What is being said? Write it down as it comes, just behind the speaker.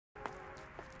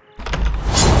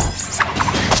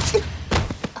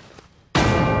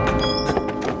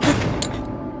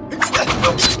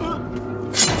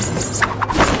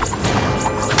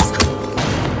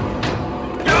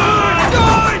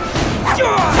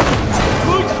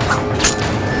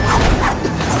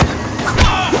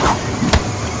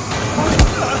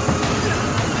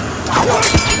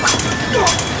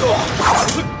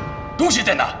器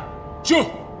在哪？是。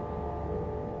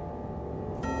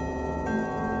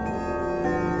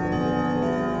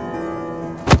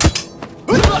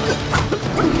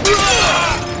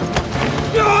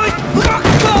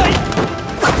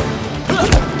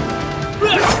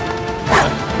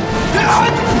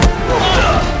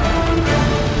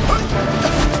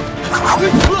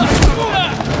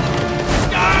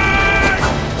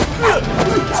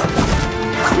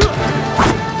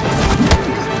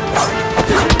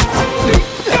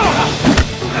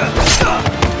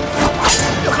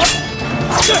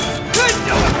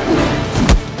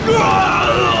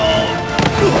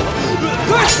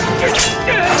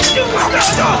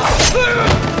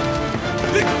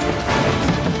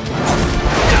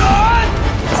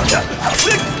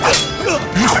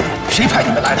谁派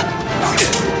你们来的？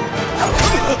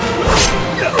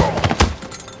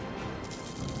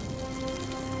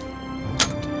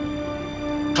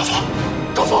赵总，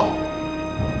赵总。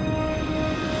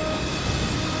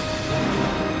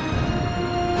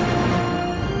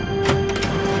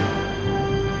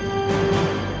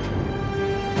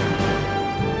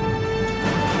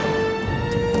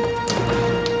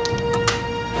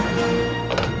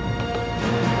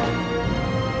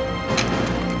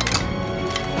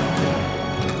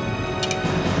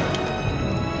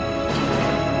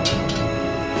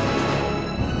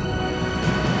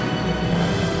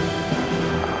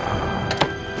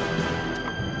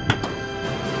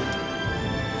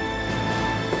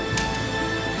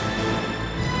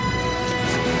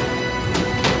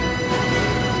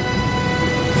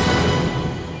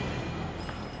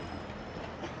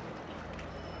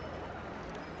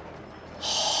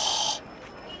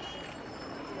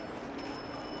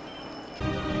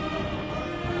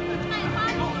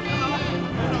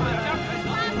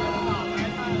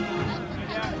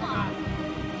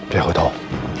 别回头，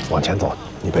往前走，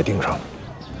你别盯上。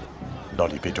老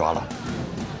李被抓了，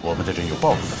我们的人有暴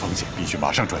露的风险，必须马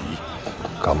上转移。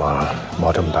干嘛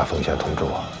冒这么大风险通知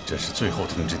我？这是最后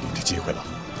通知你的机会了，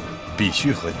必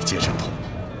须和你接上头。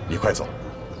你快走，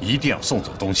一定要送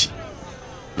走东西，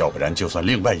要不然就算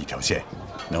另外一条线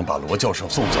能把罗教授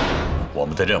送走，我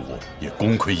们的任务也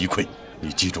功亏一篑。你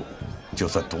记住，就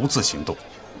算独自行动，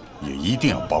也一定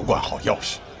要保管好钥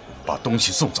匙，把东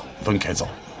西送走，分开走。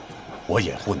 我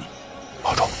掩护你，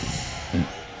保重。嗯。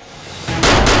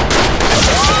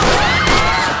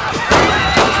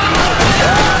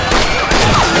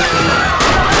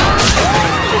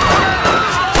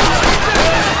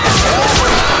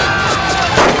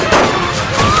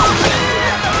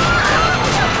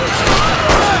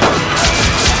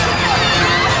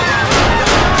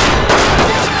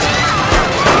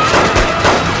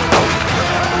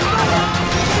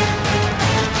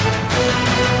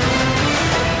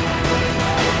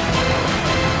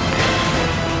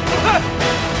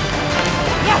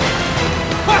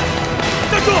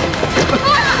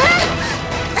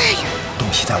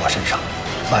在我身上，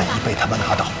万一被他们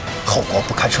拿到，后果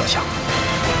不堪设想。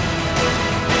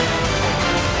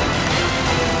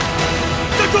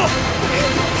站住！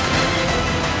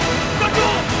站住！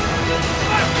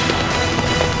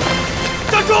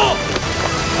站住！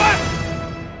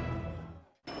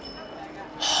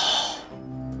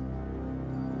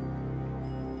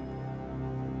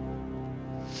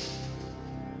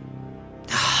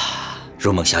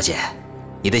如梦小姐，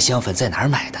你的香粉在哪儿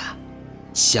买的？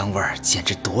 香味儿简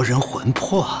直夺人魂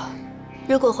魄。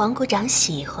如果黄股长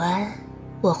喜欢，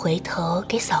我回头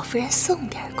给嫂夫人送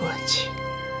点过去。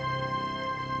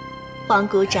黄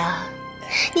股长，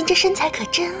您这身材可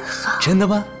真好。真的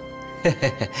吗？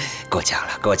过奖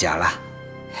了，过奖了。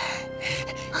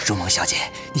如梦小姐，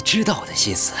你知道我的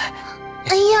心思。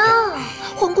哎呀，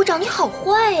黄股长你好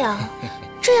坏呀！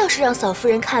这要是让嫂夫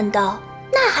人看到，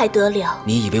那还得了？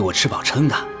你以为我吃饱撑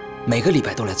的，每个礼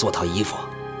拜都来做套衣服？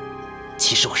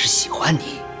 其实我是喜欢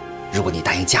你，如果你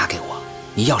答应嫁给我，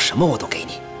你要什么我都给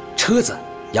你，车子、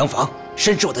洋房，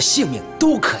甚至我的性命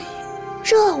都可以。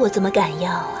这我怎么敢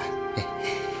要啊？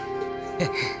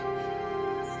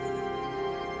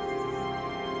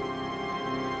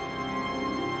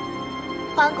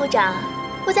黄股长，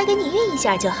我再给你运一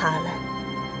下就好了。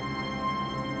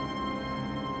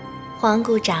黄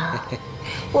股长，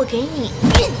我给你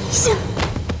运一下。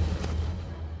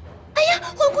哎呀，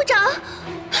黄股长！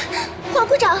 黄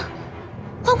股长，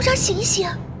黄股长，醒一醒！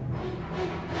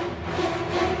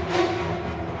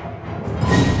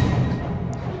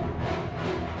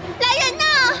来人呐！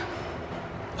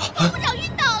黄股长晕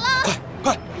倒了！快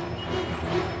快！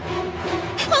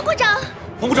黄股长，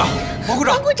黄股长，黄股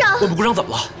长，黄股长，我们股长怎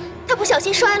么了？他不小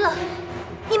心摔了，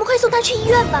你们快送他去医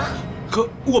院吧。可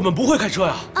我们不会开车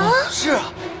呀！啊，是啊。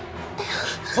哎呀，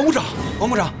黄股长，黄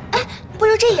股长，哎，不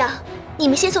如这样，你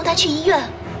们先送他去医院，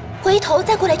回头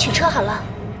再过来取车好了。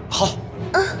好，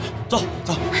走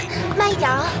走，慢一点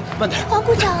啊，慢点。黄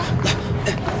股长，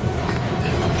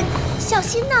小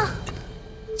心呐，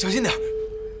小心点。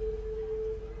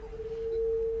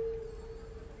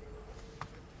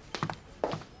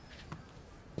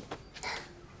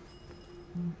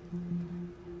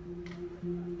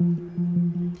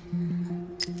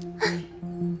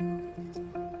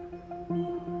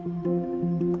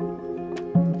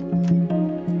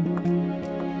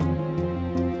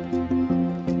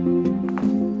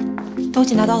东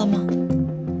西拿到了吗？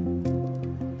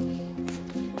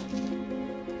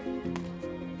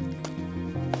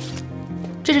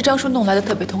这是张叔弄来的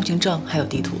特别通行证，还有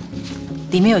地图，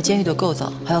里面有监狱的构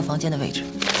造，还有房间的位置。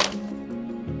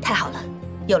太好了，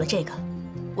有了这个，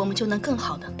我们就能更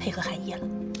好的配合韩烨了。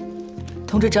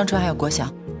通知张川还有国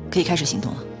祥，可以开始行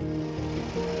动了。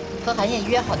和韩烨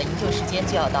约好的营救时间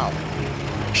就要到了。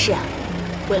是啊，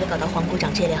为了搞到黄股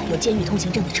长这辆有监狱通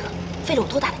行证的车，费了我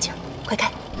多大的劲儿！快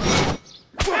开！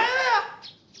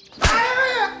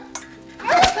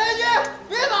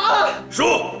叔，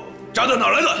炸弹哪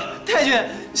来的？太君，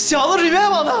小子是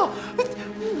冤枉的，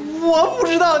我不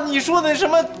知道你说的什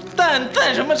么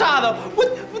弹什么炸的，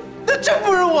那真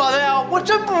不是我的呀，我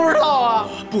真不知道啊！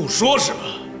不说是吧？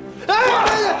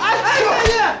太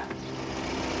君！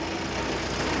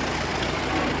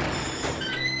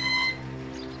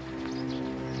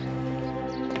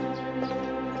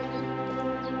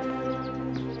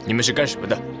你们是干什么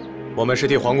的？我们是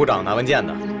替黄股长拿文件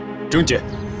的。证件。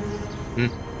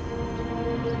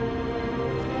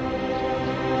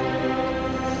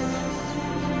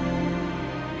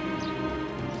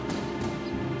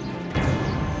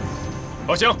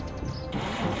报响。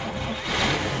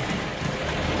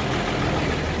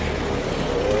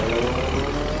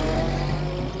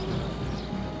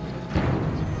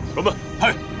我们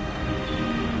嗨。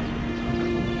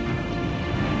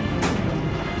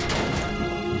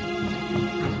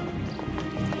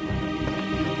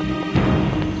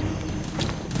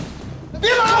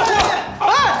别打了！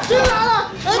哎，别打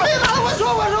了！哎，别打了！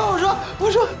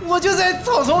我就在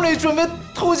草丛里准备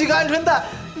偷几个鹌鹑蛋。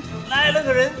来了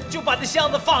个人就把那箱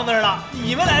子放那儿了，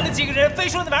你们来了几个人，非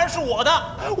说那玩意儿是我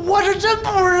的，我是真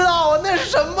不知道啊，那是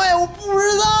什么呀？我不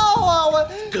知道啊，我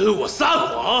跟我撒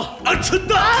谎，鹌鹑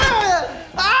蛋！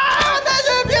太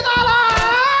君别打了！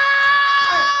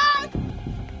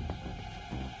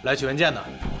来取文件的，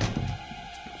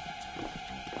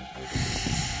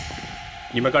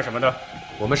你们干什么的？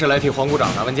我们是来替黄股长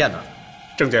拿文件的。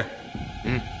证件。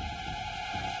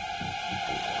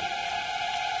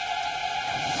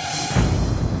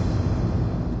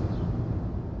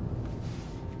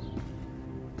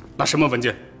拿什么文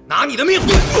件？拿你的命！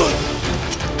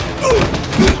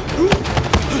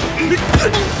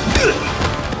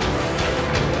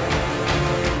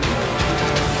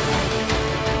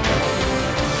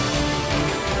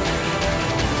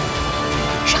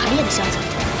是韩烨的箱子。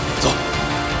走，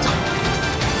走。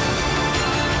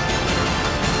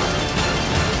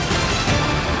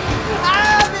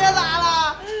别打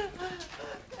了！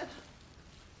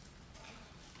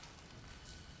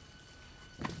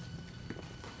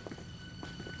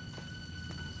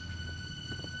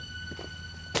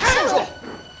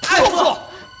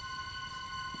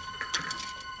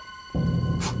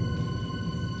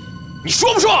你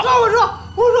说不说？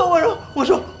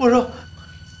我说，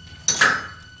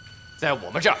在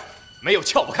我们这儿没有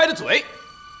撬不开的嘴。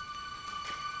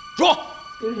说。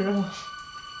这是什么？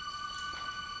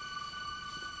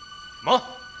什么？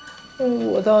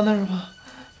我到那儿吧。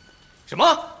什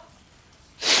么？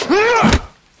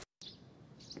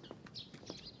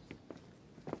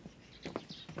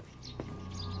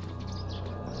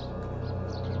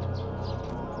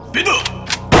别动！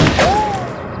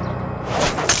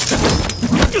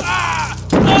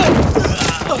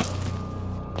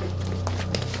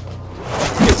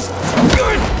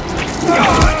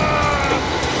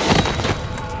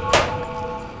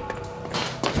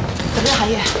怎么样，韩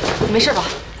烨？你没事吧？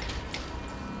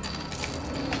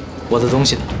我的东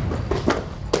西呢？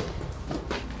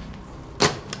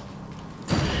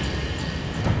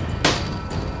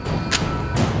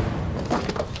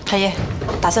韩烨，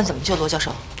打算怎么救罗教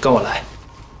授？跟我来。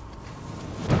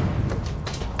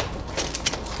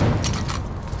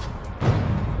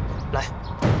来，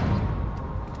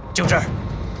就这儿。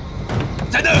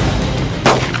在那。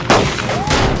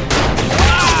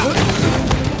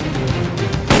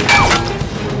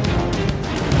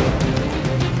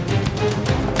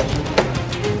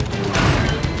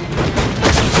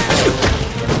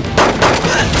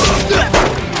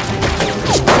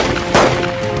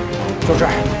就这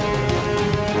儿。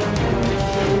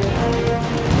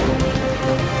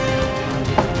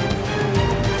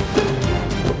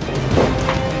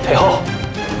退后。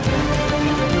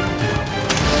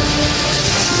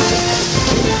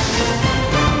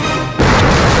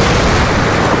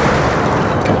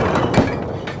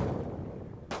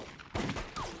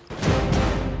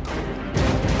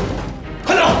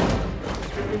快走！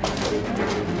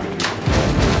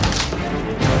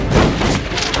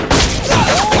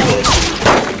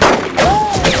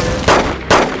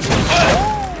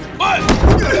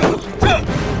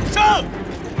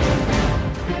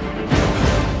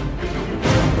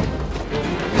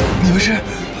你们是？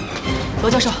罗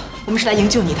教授，我们是来营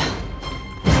救你的。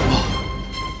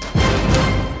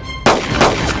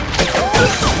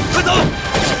快走！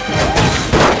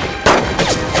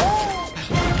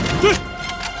追！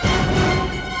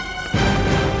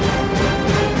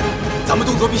咱们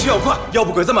动作必须要快，要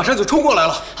不鬼子马上就冲过来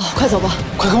了。好，快走吧。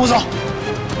快跟我走，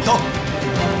走。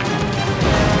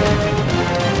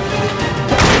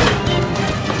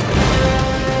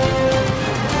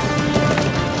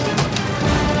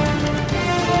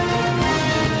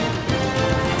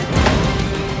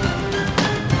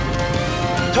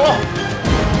走！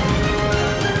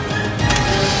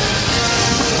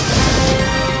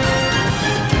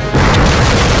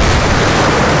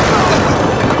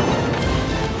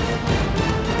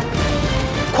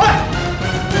快！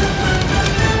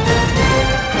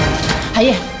海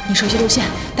燕，你熟悉路线，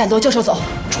带罗教授走，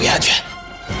注意安全。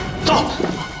走！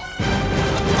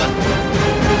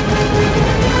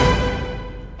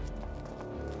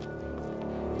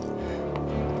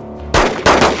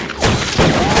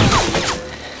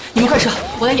你们快撤，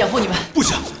我来掩护你们。不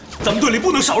行，咱们队里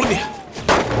不能少了你。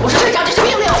我是队长，这是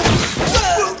命令。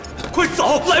快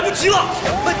走，来不及了！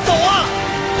快走啊！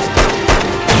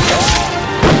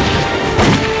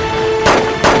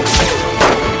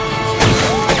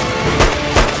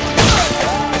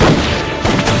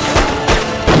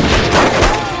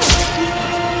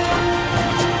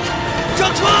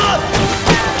上车！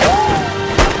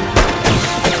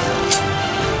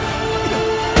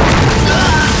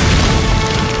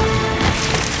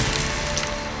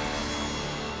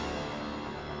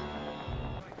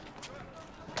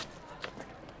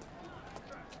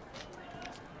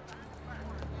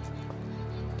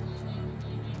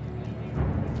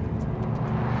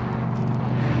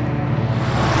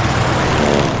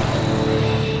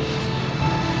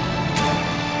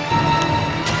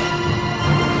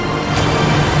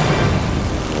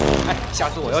下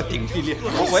次我要顶替你，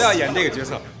我要演这个角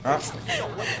色啊！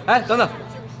哎，等等，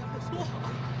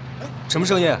什么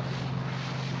声音？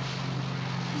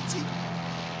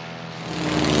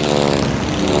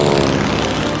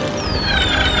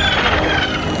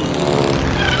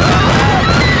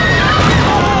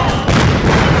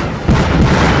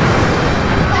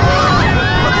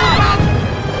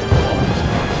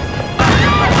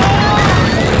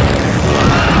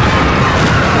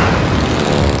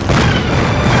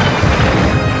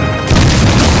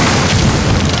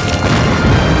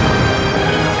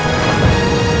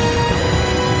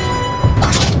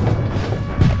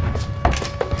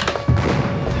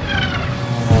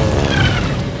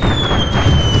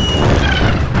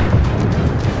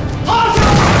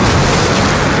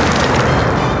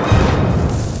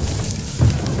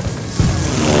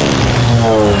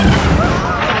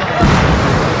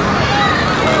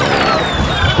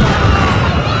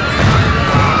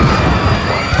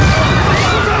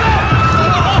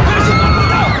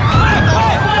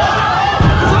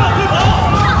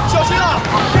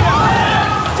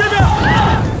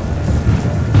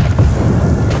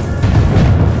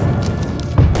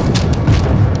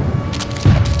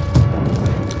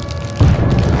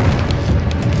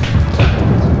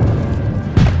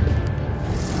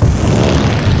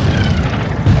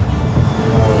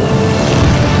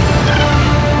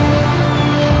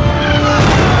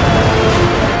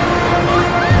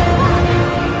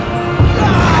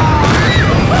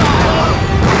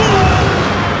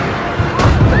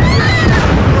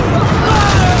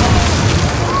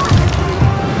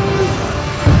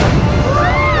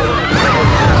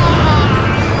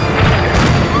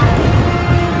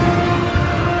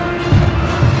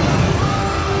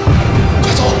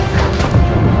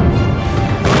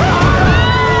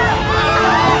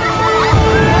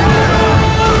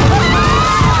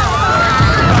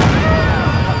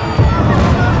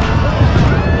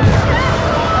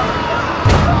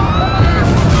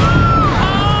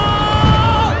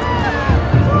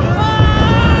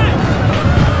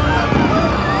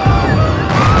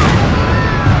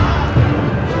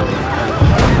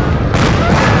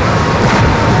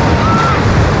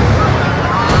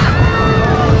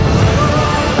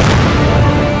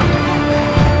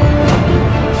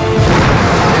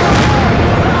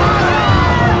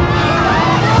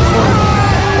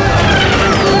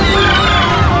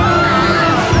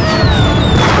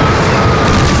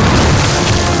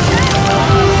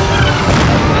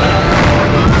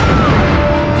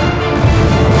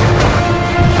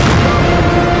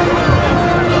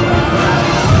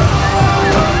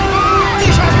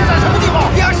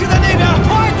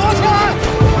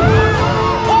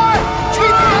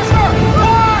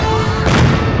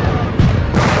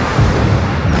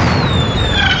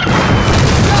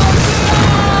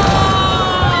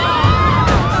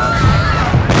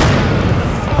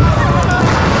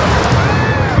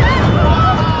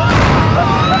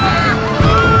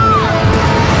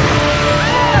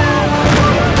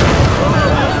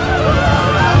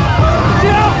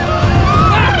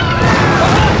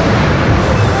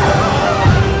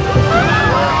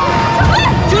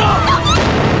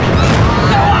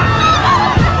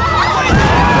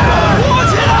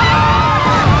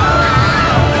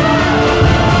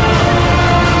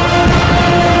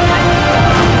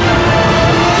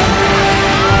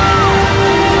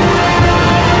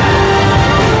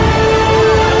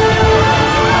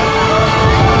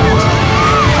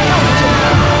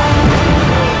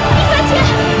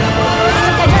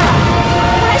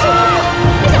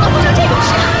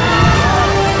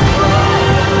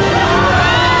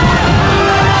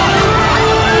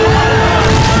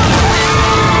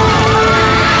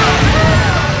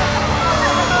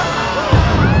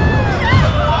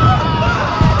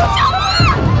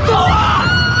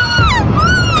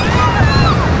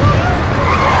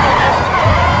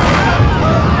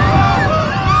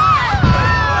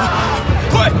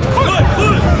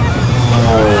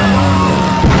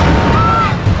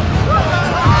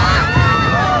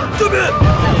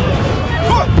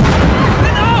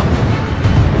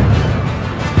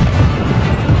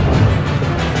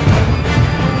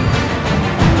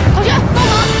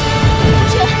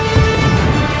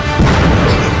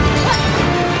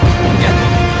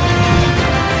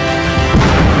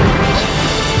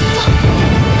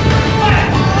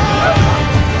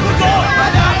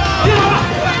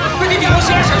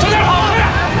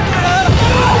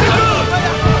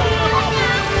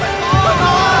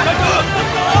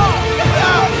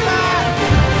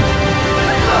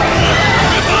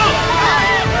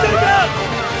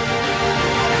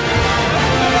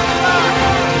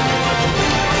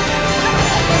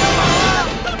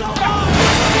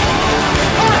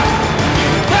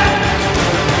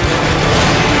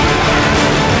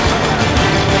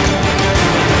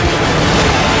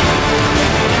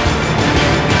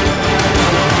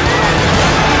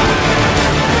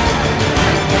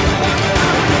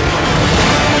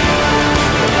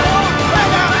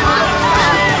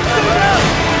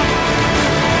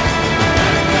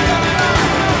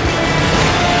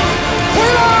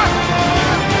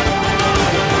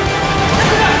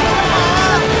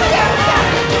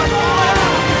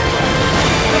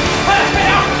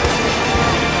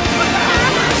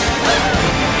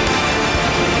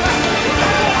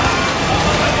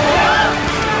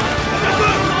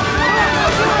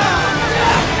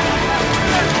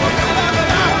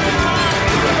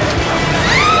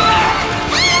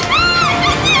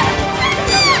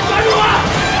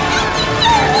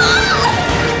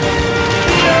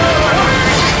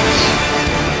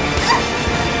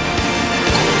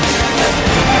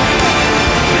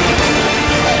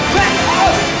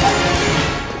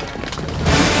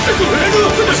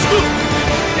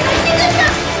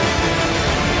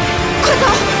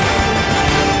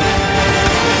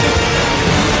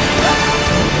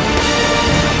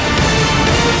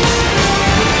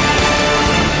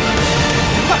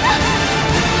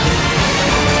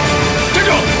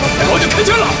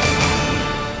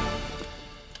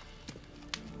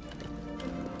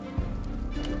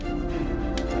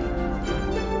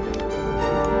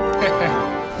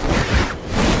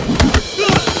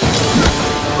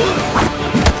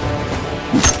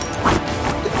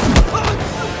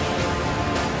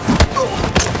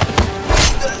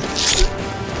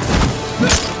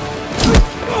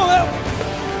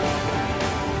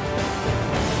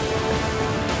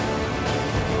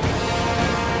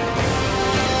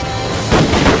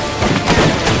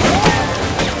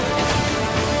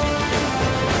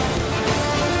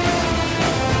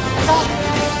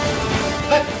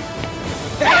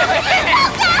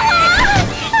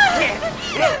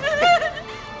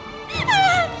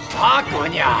花姑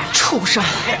娘，畜生！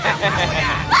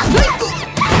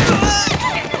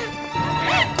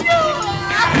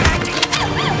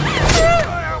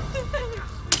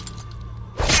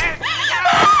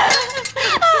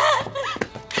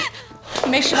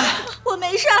没事吧？我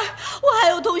没事儿，我还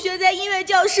有同学在音乐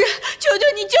教室，求求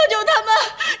你救救他们，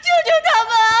救救他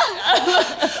们！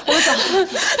我们走。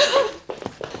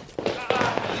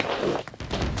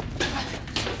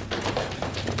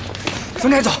从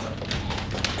哪儿走？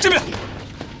这边。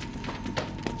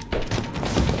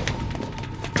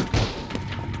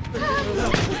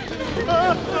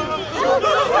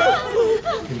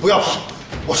你不要跑，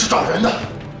我是找人的。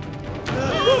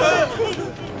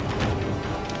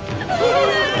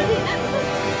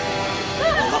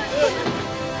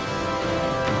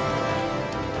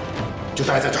就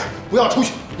待在这儿，不要出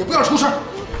去，也不要出声。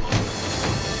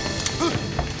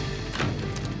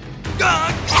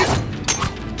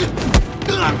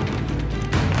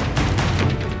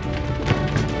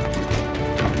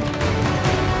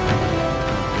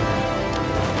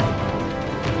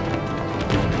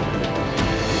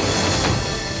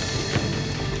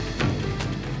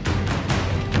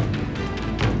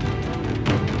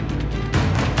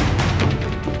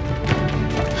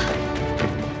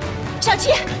小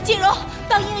七、锦荣，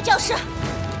到音乐教室。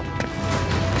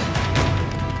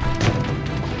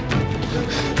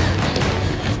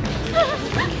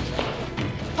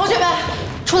同学们，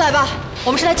出来吧，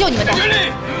我们是来救你们的。这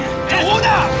里，红的。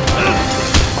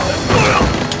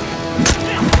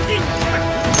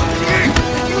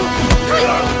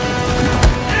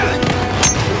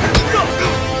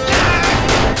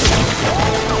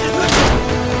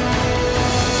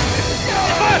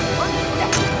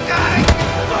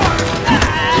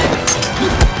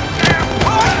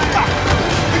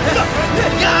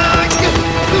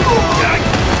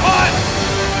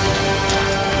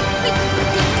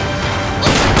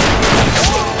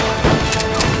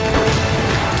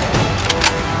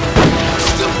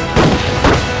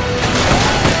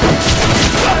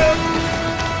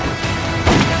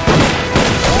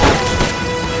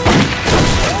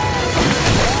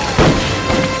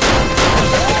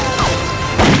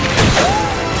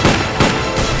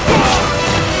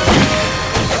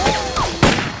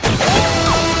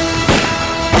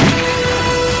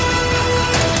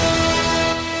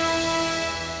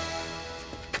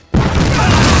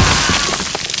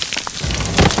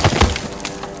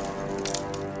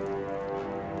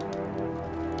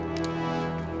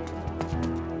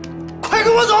快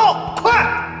跟我走，快！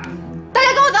大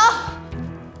家跟我走。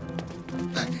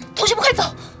同学们，快走！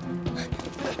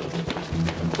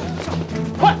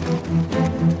快！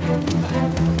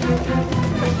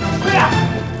快点！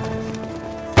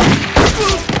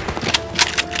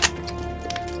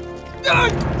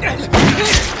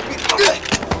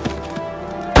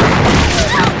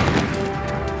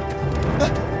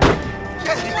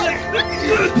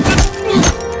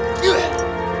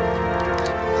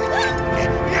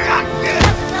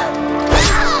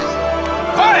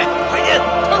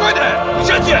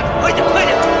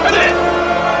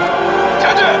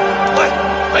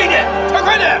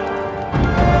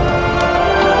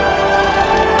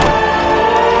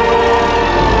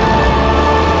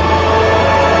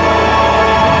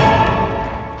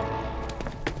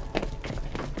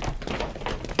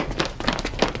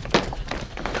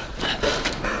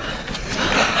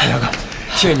杨哥，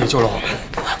谢谢你救了我们。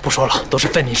不说了，都是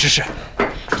分你之事。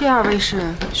这二位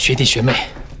是学弟学妹。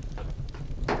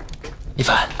一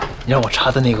凡，你让我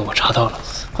查的那个我查到了，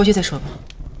回去再说吧。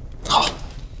好，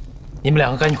你们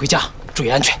两个赶紧回家，注意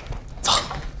安全。走。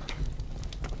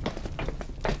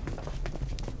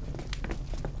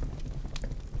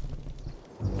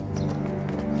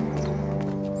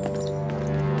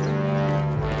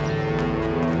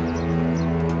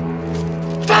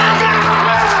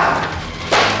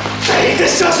在一个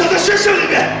小小的学生里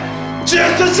面，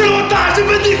这算是我大日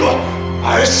本帝国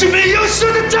20名优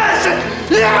秀的战士。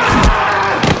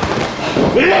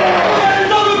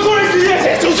到了库尔斯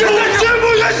夜，现在全部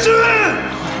原始人，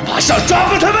马上抓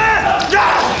捕他们！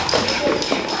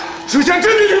手枪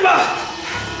真的去吧！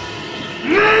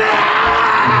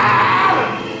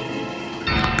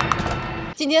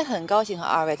今天很高兴和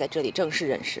二位在这里正式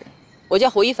认识，我叫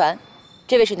胡一凡，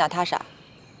这位是娜塔莎，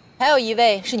还有一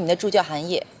位是你们的助教韩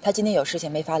烨，他今天有事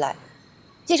情没法来。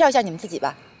介绍一下你们自己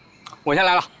吧。我先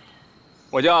来了，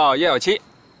我叫叶小七，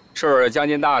是江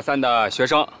津大3的学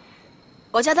生。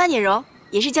我叫端锦荣，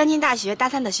也是江津大学大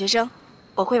3的学生，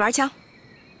我会玩枪。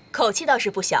口气倒是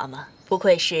不小嘛，不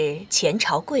愧是前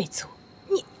朝贵族。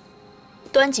你，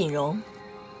端锦荣，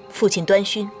父亲端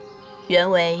勋，原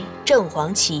为正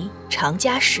黄旗长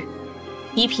嘉氏，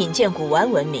以品鉴古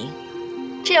玩闻名。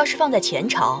这要是放在前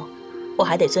朝，我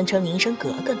还得尊称您一声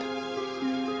格格呢。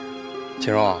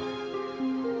锦荣，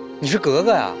你是格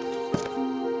格呀？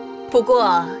不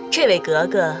过这位格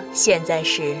格现在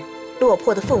是落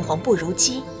魄的凤凰不如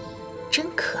鸡，真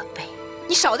可悲。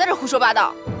你少在这胡说八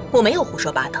道！我没有胡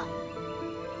说八道。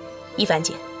一凡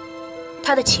姐，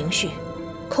她的情绪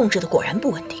控制的果然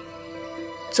不稳定。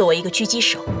作为一个狙击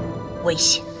手，危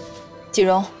险。锦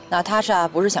荣，娜塔莎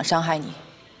不是想伤害你，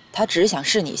她只是想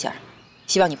试你一下，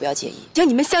希望你不要介意。只要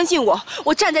你们相信我，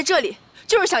我站在这里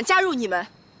就是想加入你们。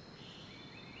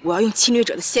我要用侵略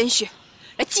者的鲜血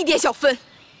来祭奠小芬。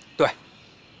对，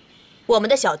我们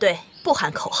的小队不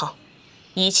喊口号，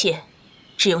一切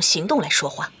只用行动来说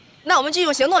话。那我们就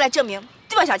用行动来证明，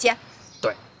对吧，小千？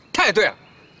对，太对了。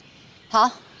好，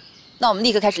那我们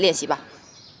立刻开始练习吧。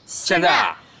现在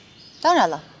啊？当然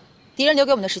了，敌人留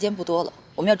给我们的时间不多了，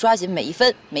我们要抓紧每一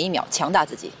分每一秒，强大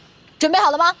自己。准备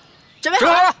好了吗？准备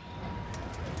好了。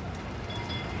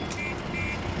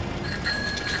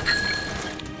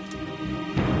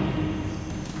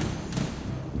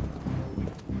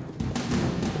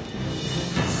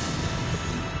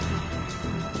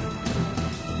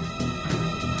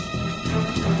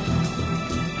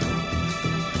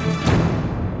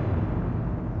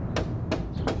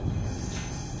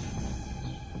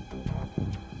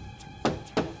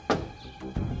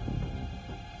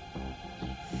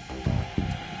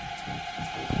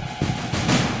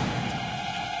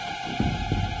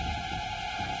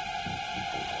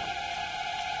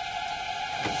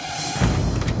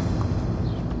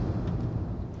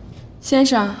先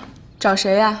生，找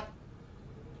谁呀？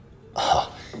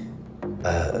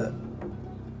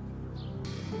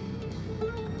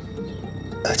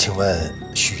请问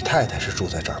许太太是住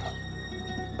在这儿吗？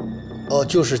哦，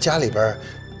就是家里边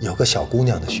有个小姑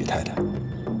娘的许太太。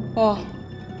哦，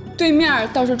对面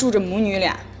倒是住着母女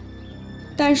俩，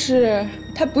但是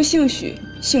她不姓许，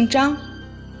姓张。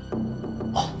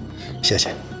哦，谢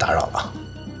谢，打扰了。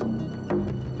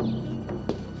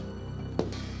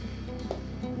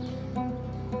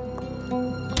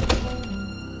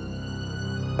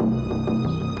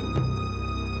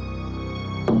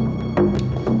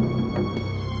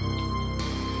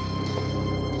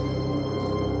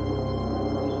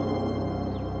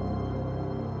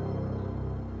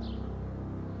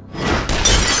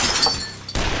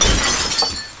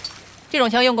这种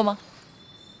枪用过吗？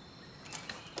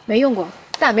没用过，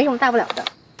但没什么大不了的。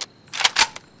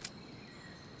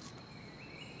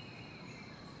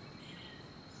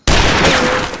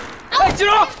哎，金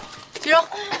荣，金荣，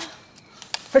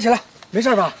快起来，没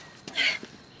事吧？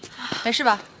没事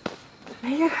吧？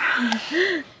没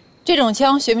事。这种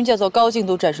枪学名叫做高精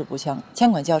度战术步枪，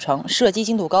枪管较长，射击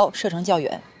精度高，射程较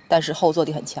远，但是后坐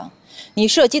力很强。你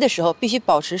射击的时候必须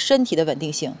保持身体的稳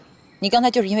定性。你刚才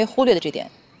就是因为忽略了这点，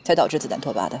才导致子弹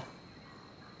脱靶的。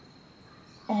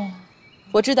哦，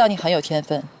我知道你很有天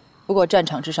分，不过战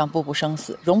场之上步步生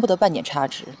死，容不得半点差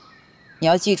池。你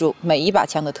要记住每一把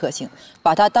枪的特性，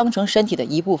把它当成身体的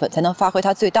一部分，才能发挥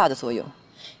它最大的作用。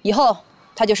以后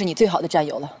它就是你最好的战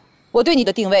友了。我对你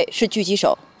的定位是狙击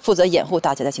手，负责掩护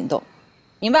大家的行动，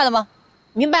明白了吗？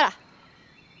明白了。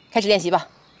开始练习吧，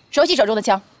熟悉手中的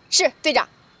枪。是，队长。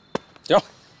行。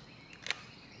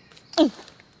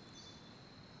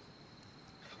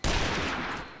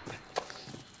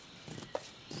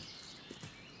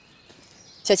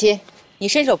小七，你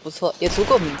身手不错，也足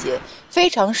够敏捷，非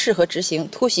常适合执行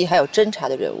突袭还有侦查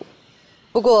的任务。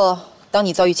不过，当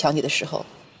你遭遇强敌的时候，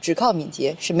只靠敏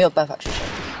捷是没有办法制胜的。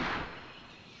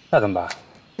那怎么办？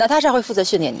娜塔莎会负责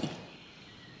训练你。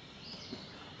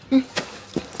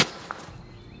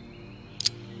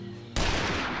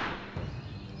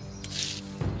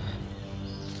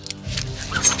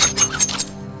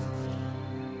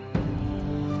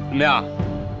怎么样？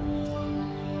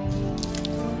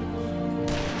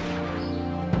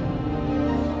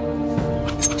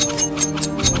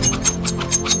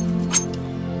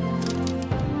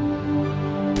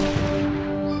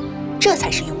这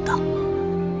才是用刀。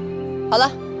好了，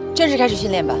正式开始训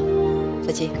练吧，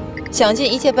小七，想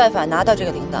尽一切办法拿到这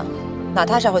个铃铛，娜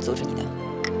塔莎会阻止你的。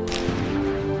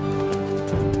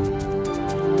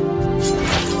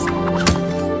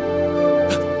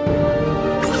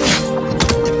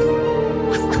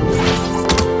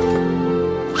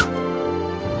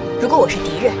如果我是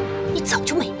敌人，你早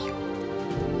就没命。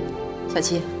小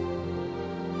七，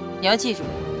你要记住，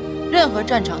任何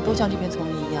战场都像这片丛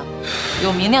林一样，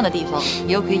有明亮的地方，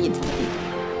也有可以隐藏的地方。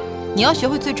你要学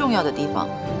会最重要的地方，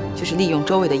就是利用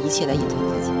周围的一切来隐藏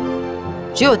自己。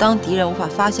只有当敌人无法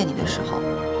发现你的时候，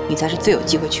你才是最有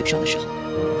机会取胜的时候。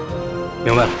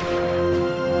明白了。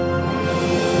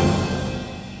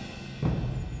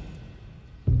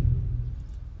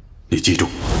记住，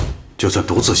就算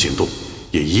独自行动，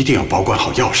也一定要保管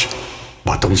好钥匙，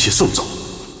把东西送走。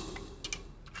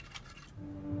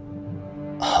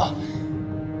好，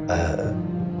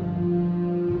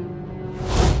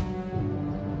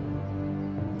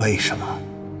为什么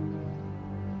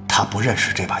他不认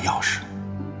识这把钥匙？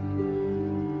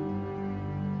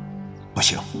不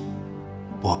行，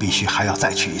我必须还要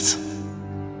再去一次。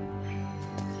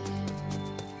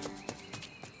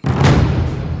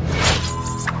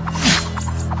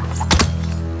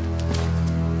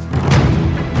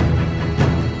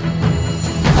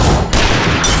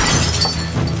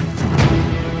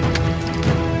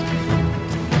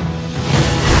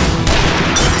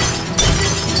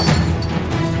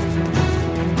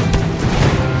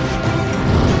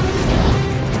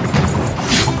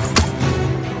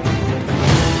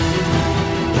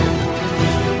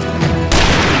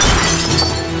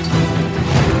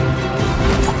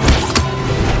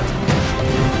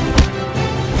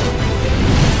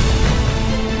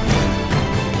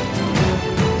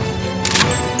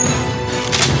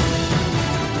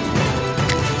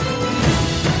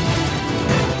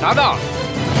拿到。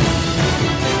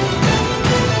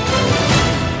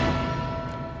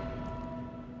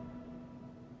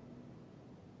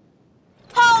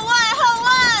号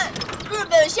外！日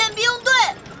本宪兵队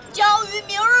将于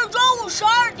明日中午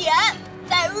12点，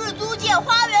在日租界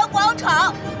花园广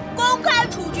场公开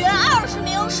处决20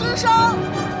名师生，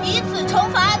以此惩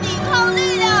罚抵抗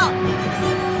力量。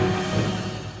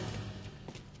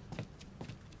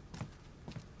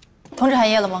通知韩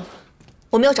烨了吗？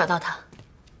我没有找到他。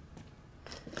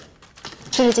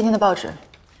这是今天的报纸。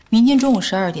明天中午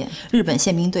12点，日本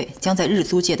宪兵队将在日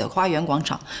租界的花园广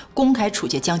场公开处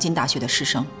决江津大学的师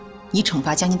生，以惩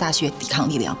罚江津大学抵抗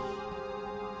力量。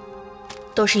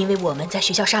都是因为我们在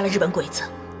学校杀了日本鬼子，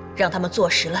让他们坐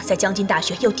实了在江津大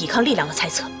学有抵抗力量的猜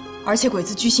测。而且鬼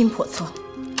子居心叵测，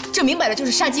这明摆的就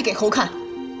是杀鸡给猴看。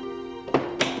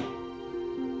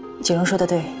景荣说的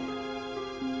对，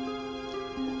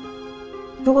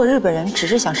如果日本人只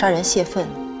是想杀人泄愤，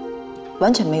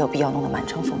完全没有必要弄得满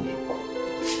城风雨。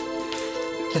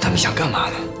那他们想干嘛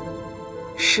呢？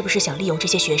是不是想利用这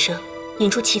些学生，引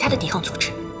出其他的抵抗组织？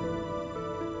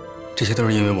这些都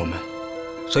是因为我们，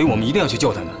所以我们一定要去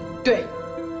救他们。对，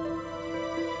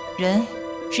人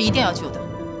是一定要救的。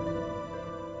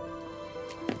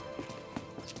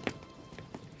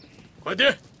快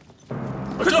点，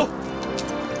快走，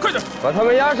快点，把他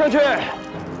们押上去。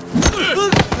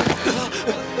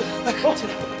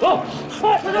走，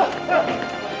快点！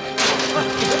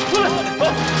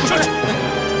上去！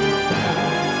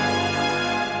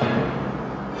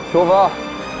出发！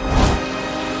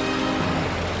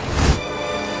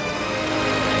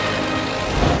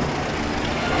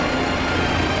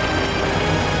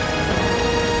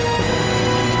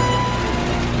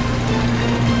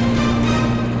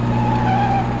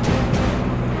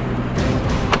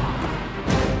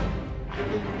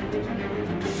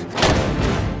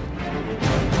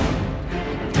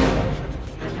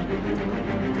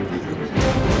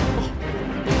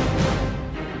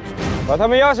把他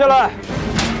们压下来！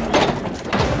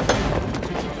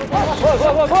快！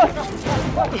快点！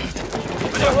快！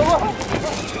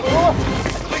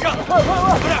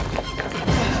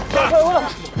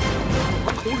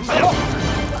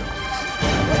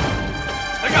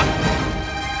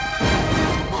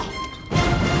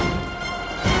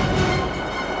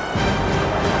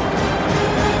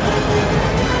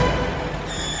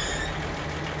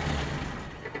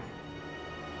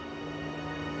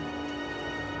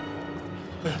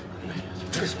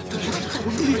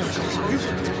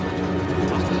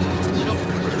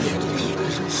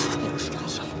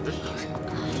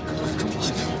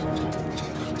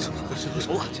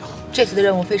这次的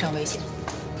任务非常危险，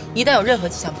一旦有任何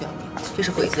迹象表明这是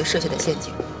鬼子设下的陷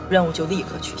阱，任务就立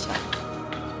刻取消。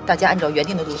大家按照原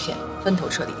定的路线分头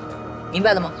撤离，明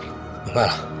白了吗？明白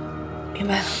了。明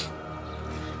白了。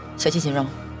小季锦荣，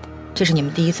这是你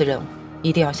们第一次任务，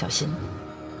一定要小心。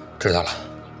知道了。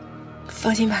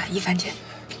放心吧，一凡姐。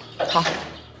好，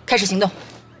开始行动。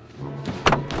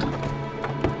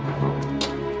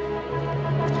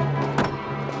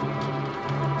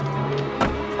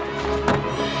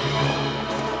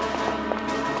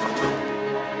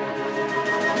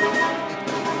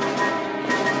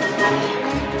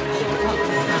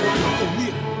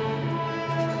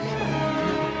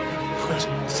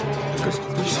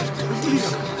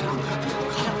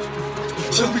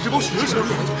先被这帮学生。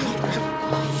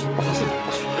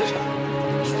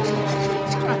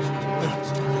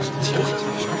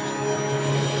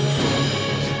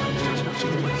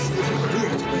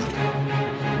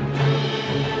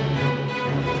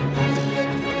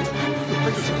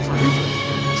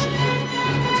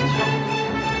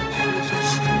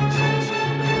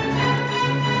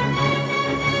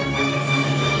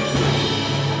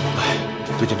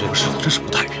最近这个市子真是不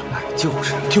太平。哎，就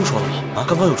是，听说了吗？啊，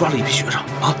刚刚又抓了一批学生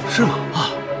啊，是吗？啊！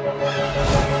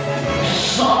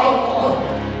杀了我！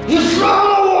你杀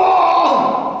了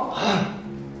我！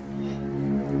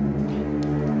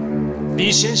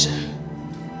李先生，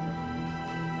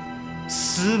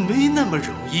死没那么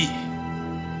容易。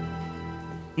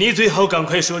你最好赶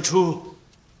快说出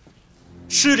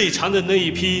十里长的那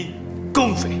一批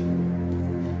共匪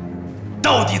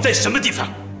到底在什么地方？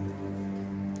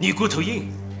你骨头硬，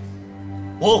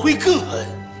我会更狠。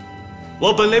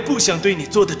我本来不想对你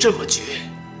做的这么绝，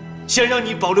想让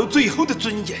你保留最后的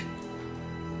尊严。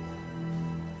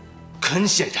很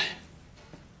显然，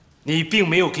你并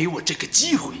没有给我这个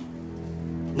机会。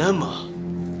那么，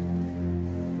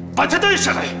把他带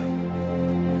上来。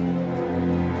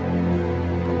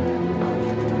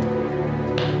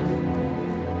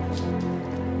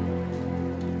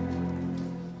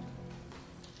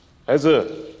孩子，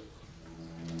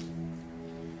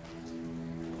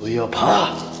不要怕，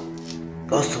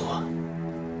告诉我，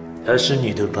他是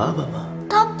你的爸爸吗？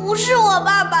他不是我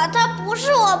爸爸，他不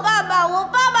是我爸爸，我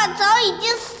爸爸早已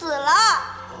经死了。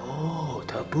哦，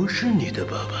他不是你的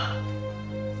爸爸。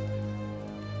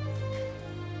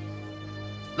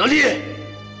老李，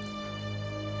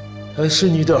他是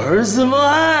你的儿子吗？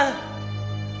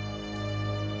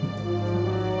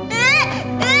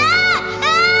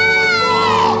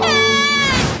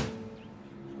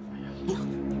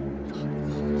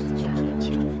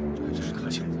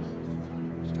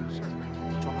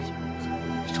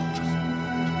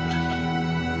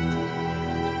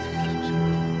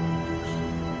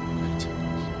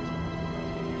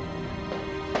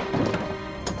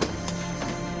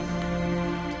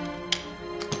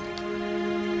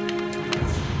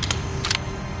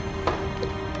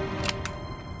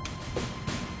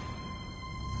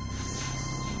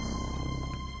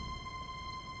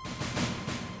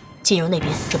进入那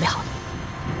边，准备好了。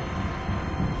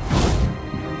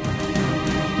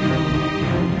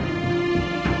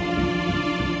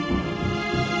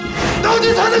到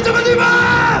底藏在什么地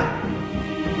方？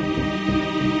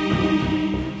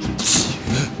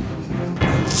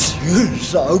绝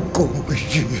杀狗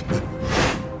血！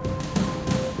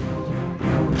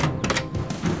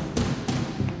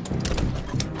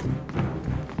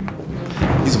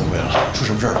你怎么回来了？出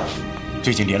什么事了？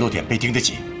最近联络点被盯得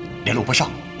紧，联络不上。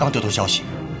刚得到消息，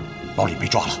老李被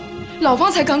抓了。老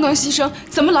方才刚刚牺牲，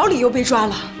怎么老李又被抓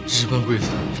了？日本鬼子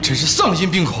真是丧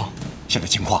心病狂！现在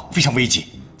情况非常危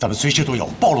急，咱们随时都有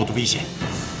暴露的危险，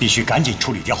必须赶紧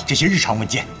处理掉这些日常文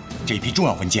件。这一批重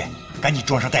要文件，赶紧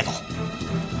装上带走。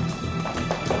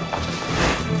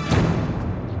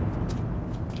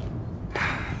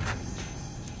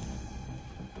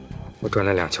我转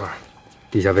了2圈，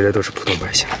底下围的都是普通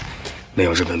百姓，没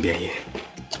有日本便衣。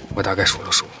我大概数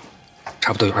了数。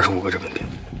差不多有25个日本兵。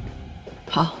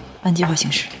好，按计划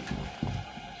行事。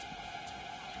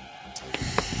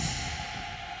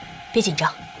别紧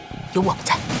张，有我们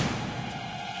在。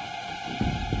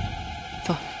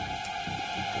走。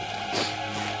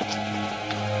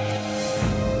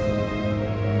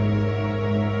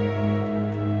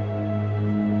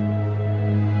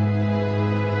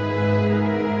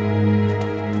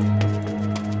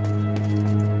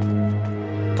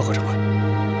报告长官，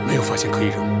没有发现可疑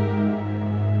人物。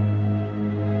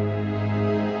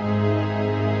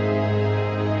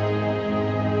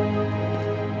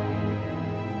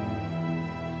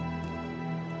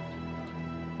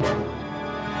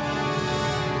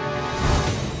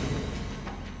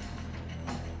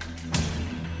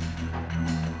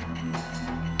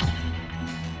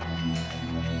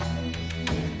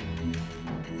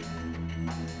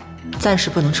暂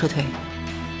时不能撤退。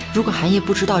如果韩烨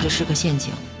不知道这是个陷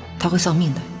阱，他会丧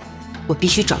命的。我必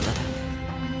须找到他。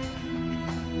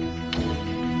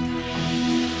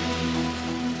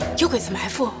有鬼子埋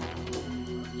伏。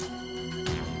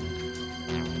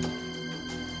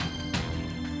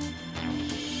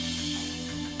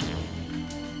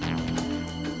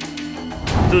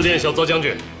致电小泽将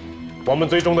军，我们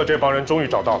追踪的这帮人终于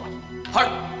找到了。嗨，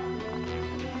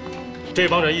这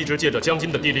帮人一直借着江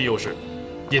津的地理优势，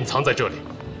隐藏在这里，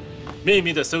秘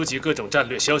密地搜集各种战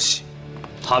略消息。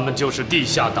他们就是地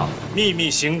下党秘密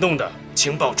行动的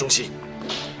情报中心。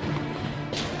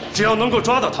只要能够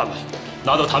抓到他们，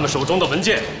拿到他们手中的文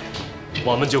件，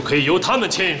我们就可以由他们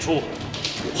牵引出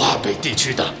华北地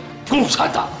区的共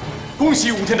产党。恭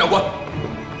喜武田长官！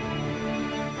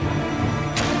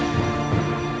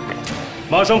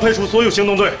马上派出所有行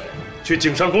动队去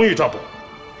景山公寓抓捕，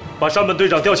把山本队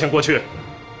长调遣过去。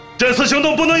这次行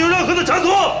动不能有任何的差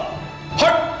错。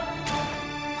嗨。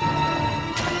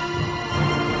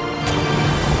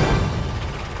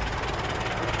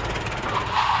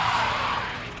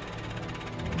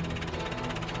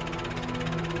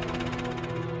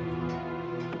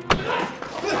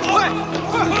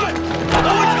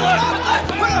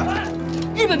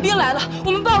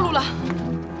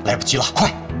来不及了，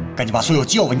快，赶紧把所有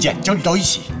机要文件整理到一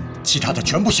起，其他的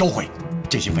全部销毁。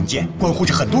这些文件关乎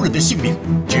着很多人的性命，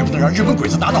绝不能让日本鬼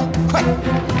子拿到！快！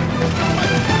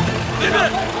那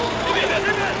边，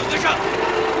跟上！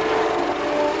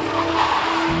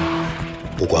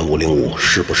不管505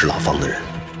是不是老方的人，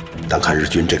但看日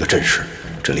军这个阵势，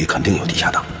这里肯定有地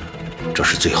下党。这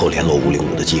是最后联络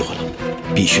505的机会了，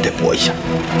必须得搏一下。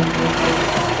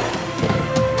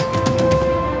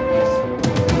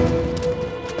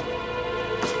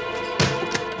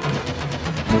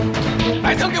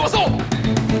买汤给我送！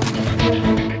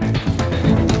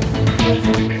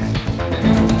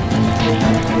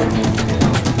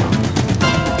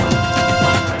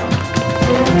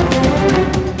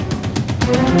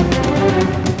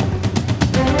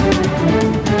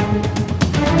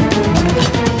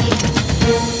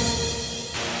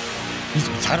你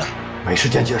怎么才来？没时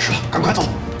间解释了，赶快走！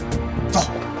走！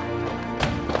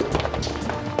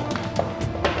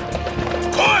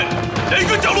快，哪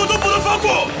个角落都不能放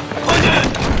过！快点！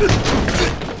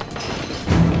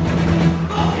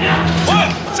快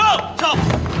上！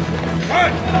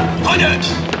快，快点！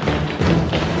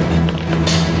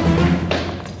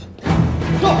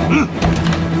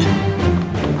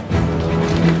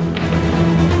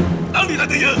哪里来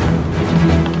的人？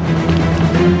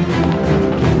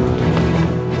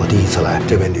我第一次来，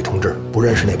这位女同志不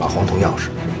认识那把黄铜钥匙。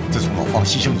自从老方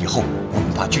牺牲以后，我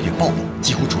们把据点暴露，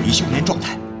几乎处于休眠状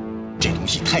态。这东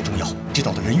西太重要，知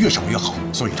道的人越少越好，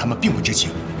所以他们并不知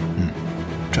情。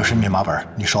这是密码本，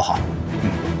你收好。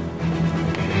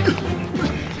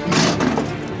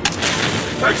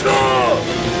开车！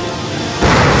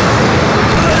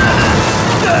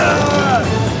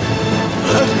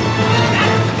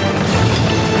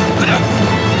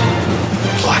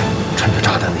快，趁着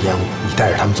炸弹的烟雾，你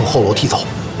带着他们从后楼梯走。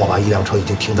我把一辆车已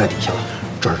经停在底下了，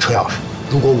这是车钥匙。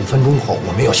如果5分钟后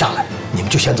我没有下来，你们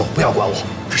就先走，不要管我。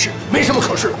可是没什么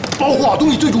可是，保护好东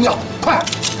西最重要。快，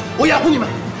我掩护你们。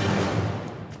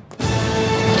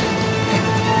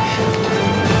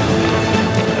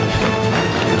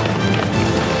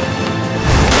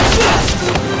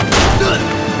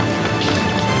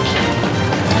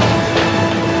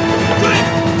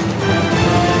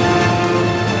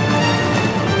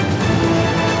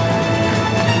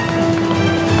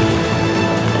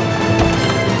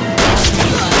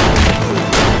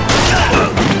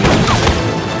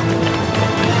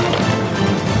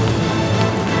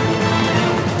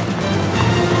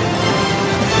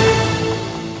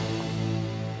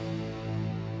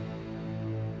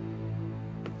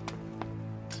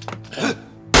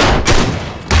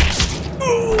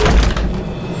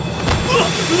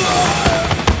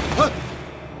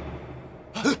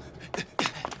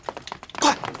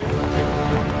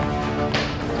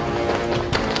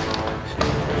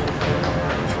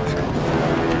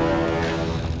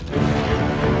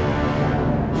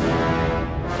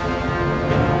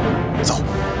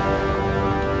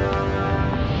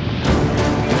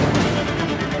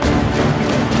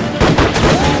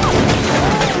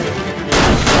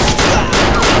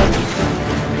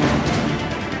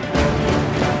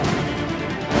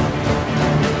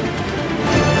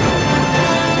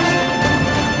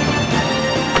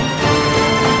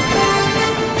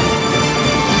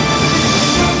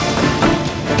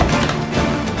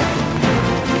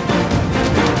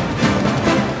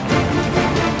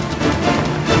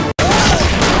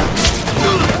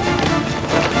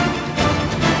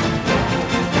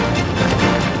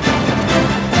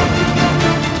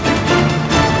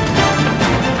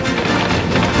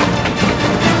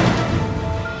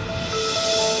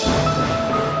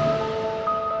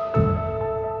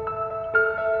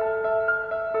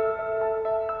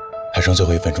还剩最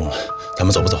后1分钟了，咱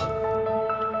们走不走？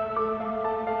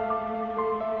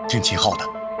听秦昊的，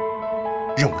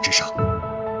任务至上。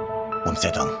我们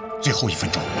再等最后1分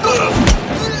钟。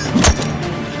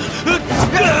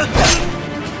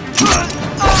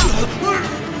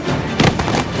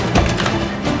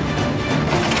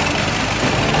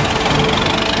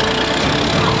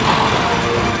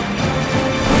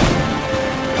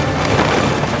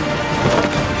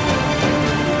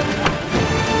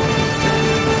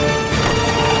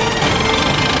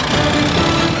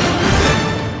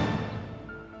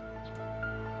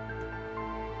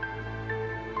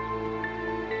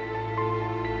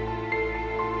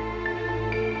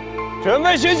准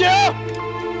备行刑！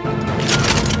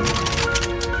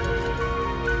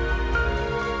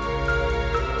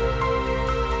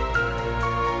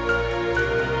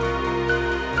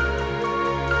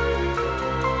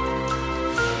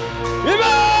预备！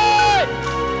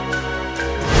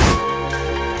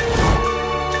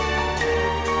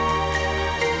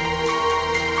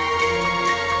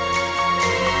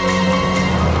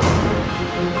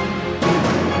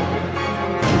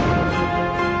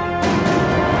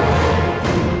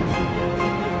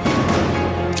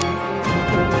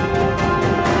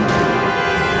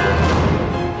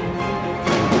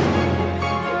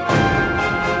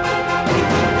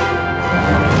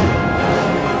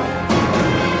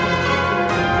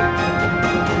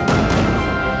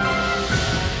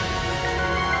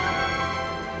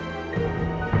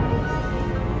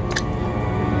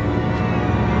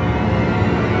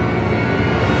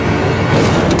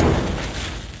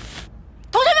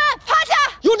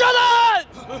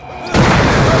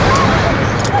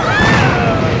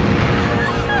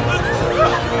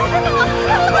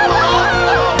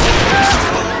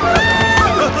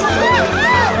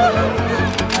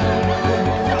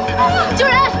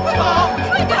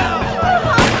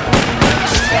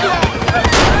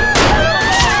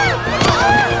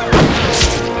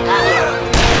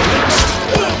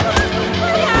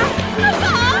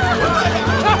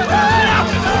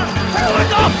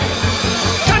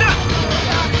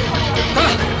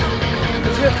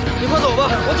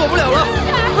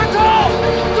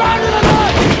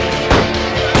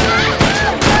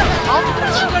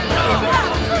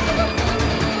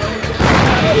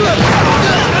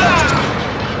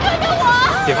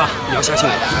别怕，你要相信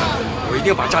我，我一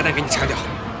定把炸弹给你拆掉。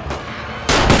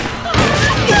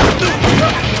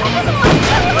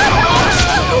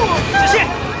子信，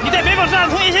你带北方炸弹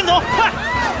同业先走，快！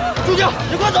助教，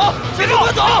你快走！别动！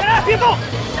快走！别动！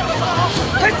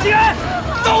快起来！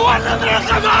走啊！愣在那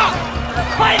干嘛？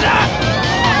快点！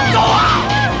走啊！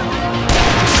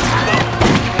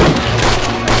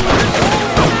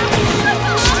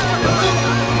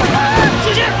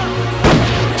子信，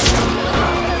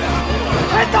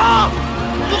快走！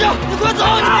助教，你快走！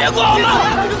你别管我了！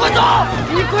你快走！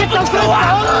你快走！快走！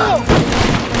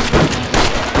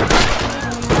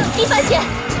一帆姐，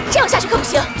这样下去可不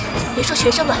行。别说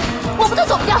学生了，我们都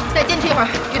走不掉。再坚持一会儿，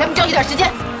给他们争取点时间。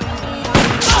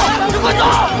你快走！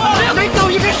没走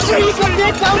一个是一个，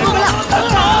别挡我们了！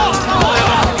走！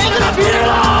别跟他比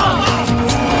了！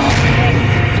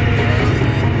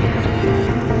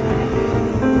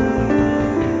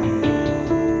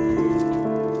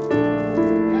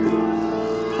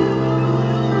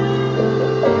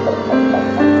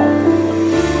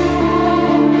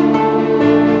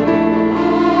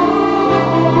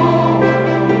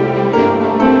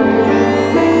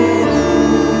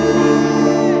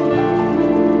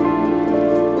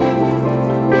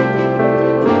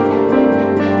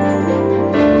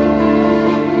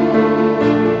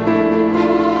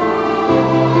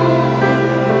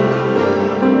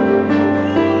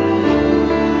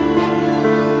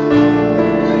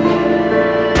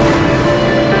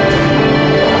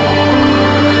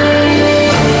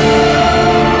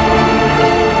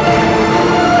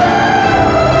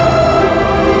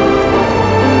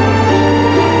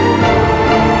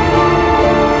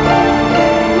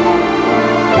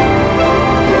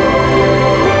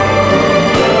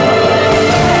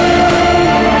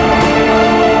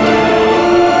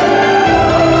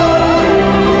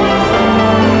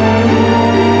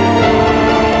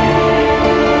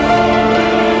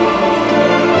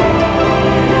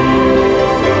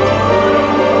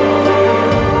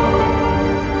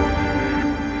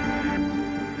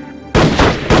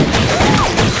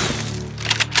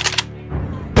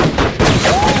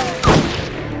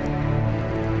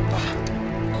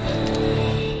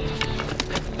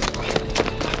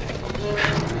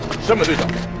山本队长，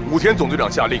武田总队长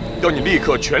下令，要你立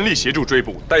刻全力协助追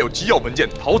捕带有机要文件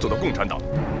逃走的共产党。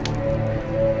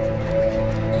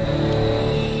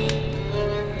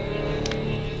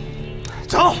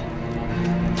走。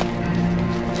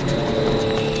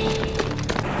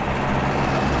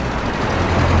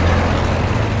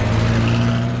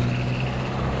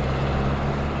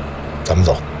咱们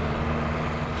走。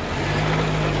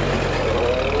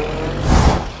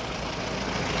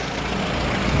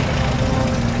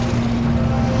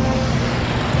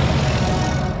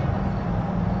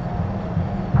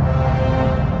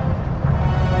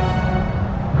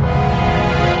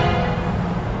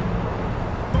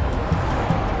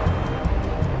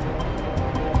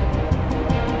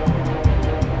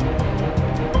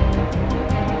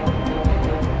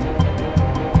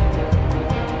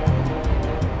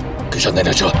上那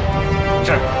辆车。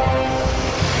是。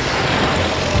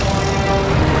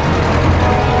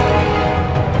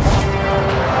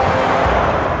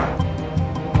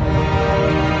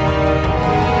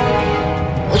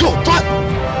往右转。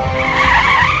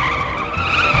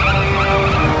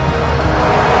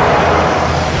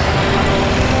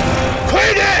快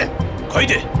一点！快一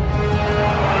点！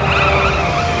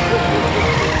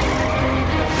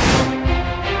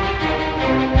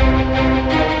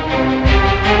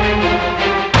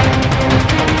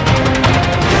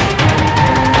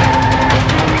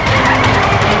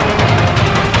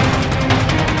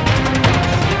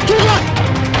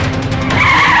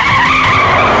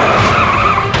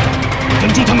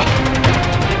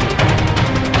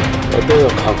都要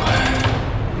看看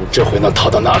你这回能逃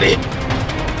到哪里。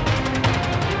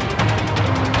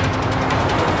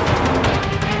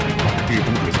日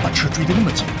本鬼子把车追得那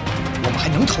么紧，我们还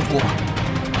能逃脱吗？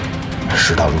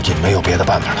事到如今，没有别的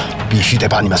办法了，必须得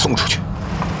把你们送出去。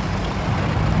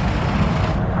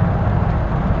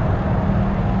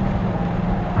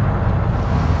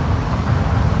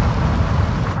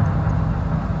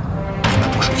你们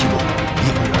不熟悉路，一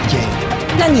会儿有人接应你们。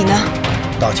那你呢？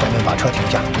到前面把车停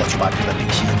下，要去把日本兵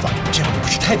吸引走，这样不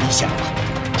是太危险了吗？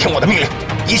听我的命令，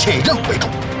一切以任务为主。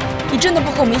你真的不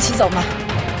和我们一起走吗？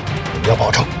我要保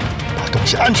证把东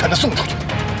西安全地送出去。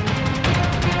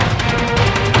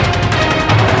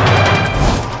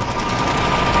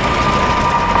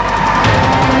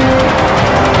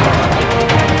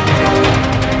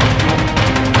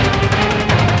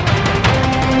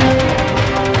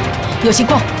有情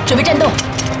况，准备战斗。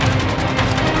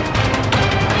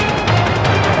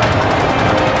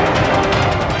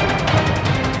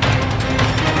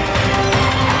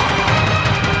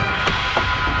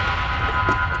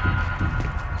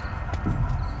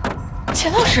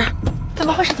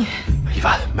会是你？一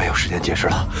凡，没有时间解释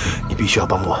了，你必须要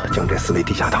帮我将这4位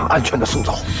地下党安全的送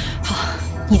走。好，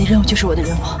你的任务就是我的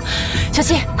任务。小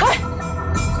七，快！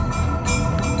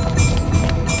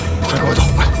跟着我走，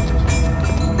快！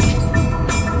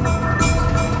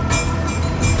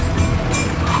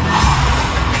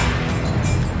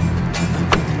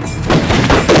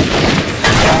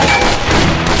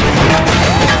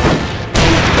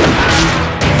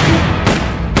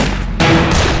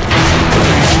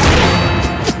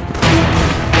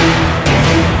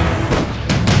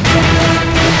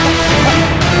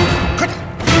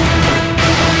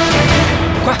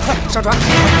上船！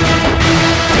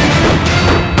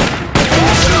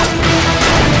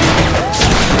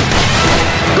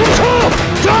住手！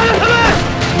抓住他们！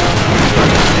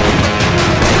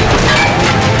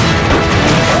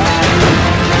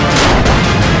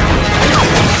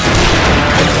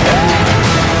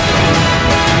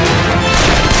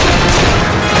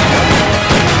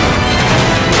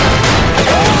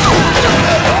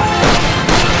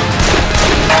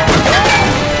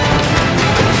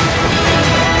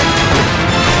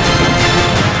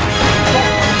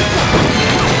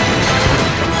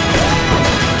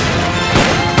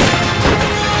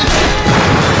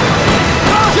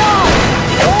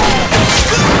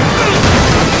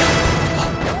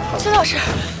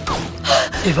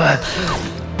一凡，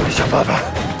想办法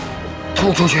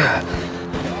冲出去。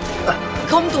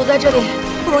可我们堵在这里，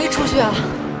不容易出去啊。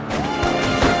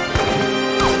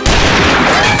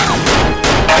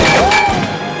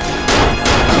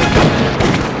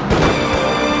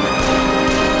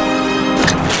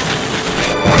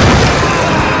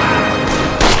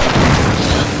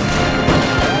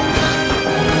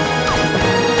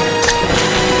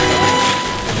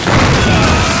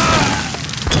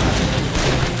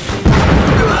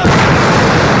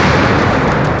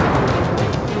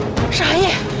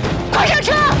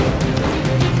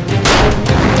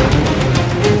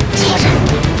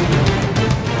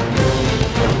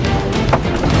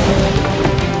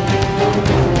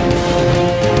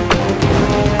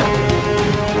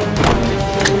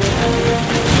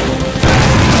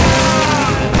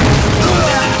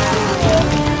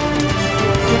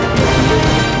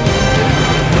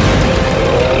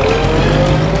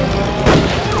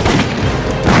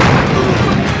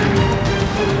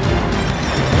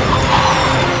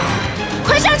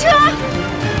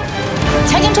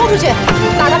冲出去，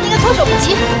打他们一个措手不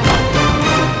及！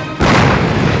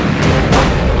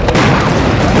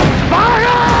马人！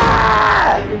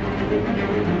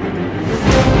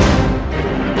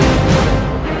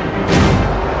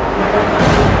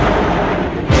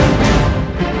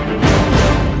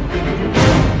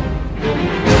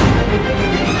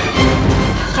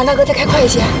韩大哥，再开快一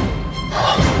些！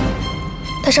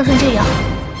他伤成这样，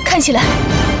看起来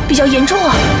比较严重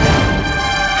啊！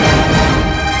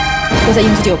我在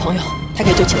英子就有朋友，他可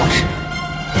以救齐老师。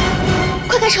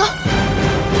快开车！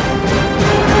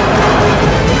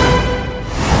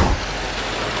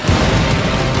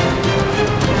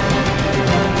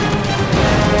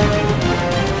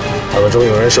他们中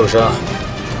有人受伤，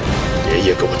连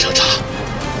夜给我彻查。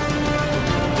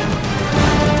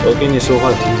我给你说话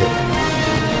听着。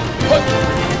快！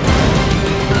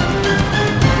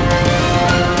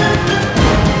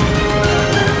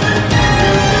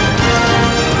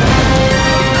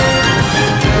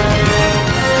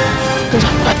跟上，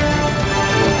快！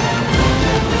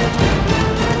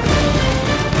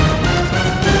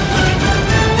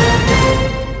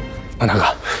王大哥，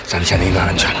咱们现在应该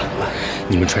安全了。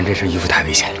你们穿这身衣服太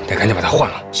危险，得赶紧把它换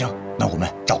了。行，那我们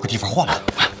找个地方换了。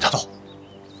走。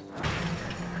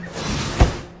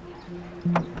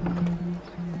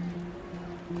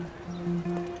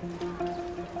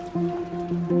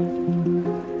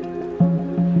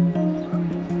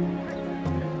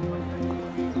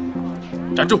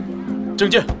站住！证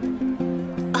件。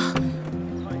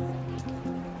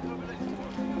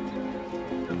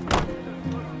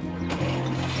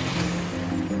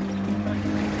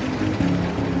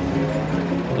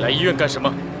来医院干什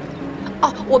么？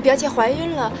哦，我表姐怀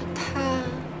孕了，她……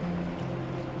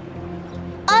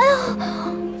哎呀，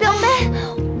表妹，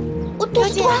我肚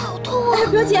子好痛啊！哎，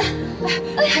表姐，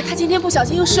哎，她今天不小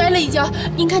心又摔了一跤，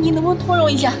您看您能不能通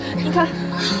融一下？您看，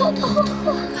好痛好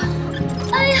痛！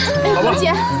哎呀，哎，表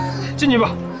姐，进去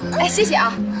吧。哎，谢谢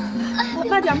啊，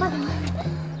慢点，慢点，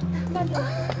慢点。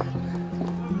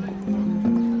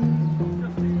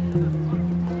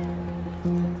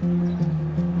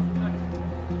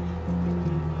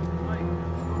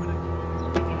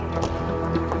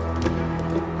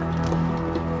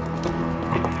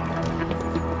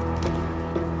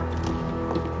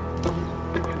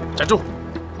站住！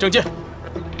证件。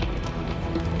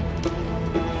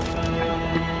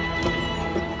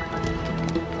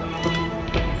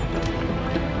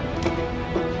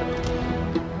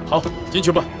好，进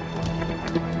去吧。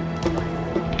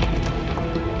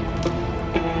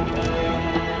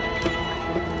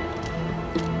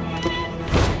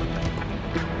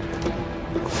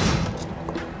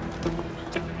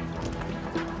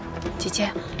姐姐，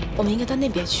我们应该到那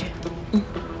边去。嗯。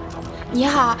你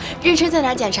好，妊娠在哪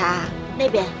儿检查？那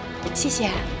边。谢谢。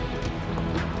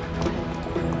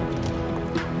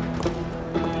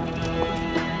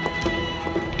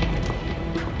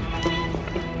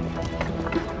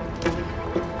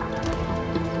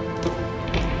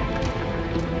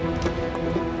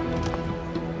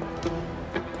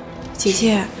姐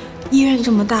姐，医院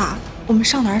这么大，我们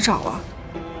上哪儿找啊？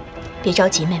别着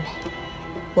急，妹妹，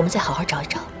我们再好好找一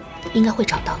找，应该会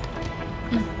找到的。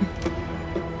嗯。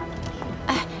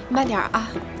哎，慢点啊。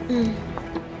嗯。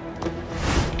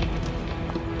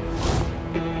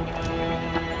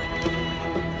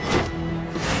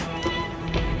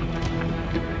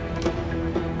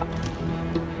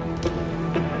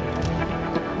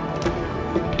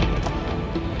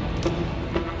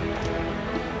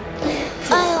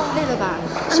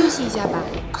休息一下吧。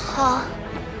好。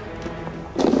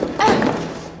哎，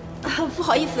不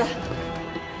好意思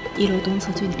，1楼东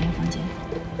侧最里面房间。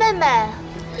妹妹，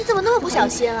你怎么那么不小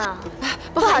心啊？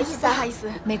不好意思，不好意思，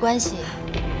没关系。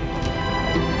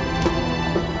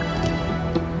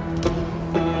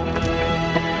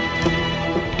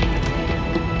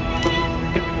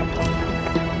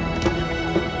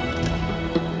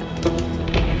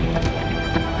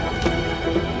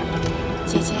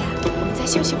姐姐，我们再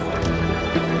休息会儿。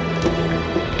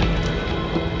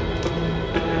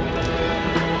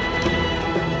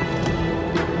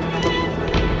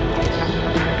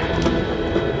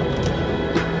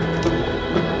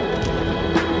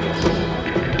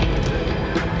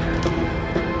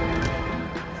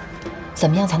怎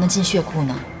么样才能进血库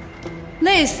呢？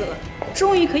累死了，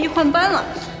终于可以换班了。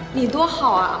你多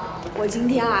好啊！我今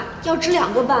天啊要值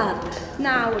2个班，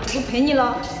那我就不陪你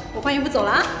了。我换衣服走了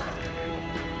啊。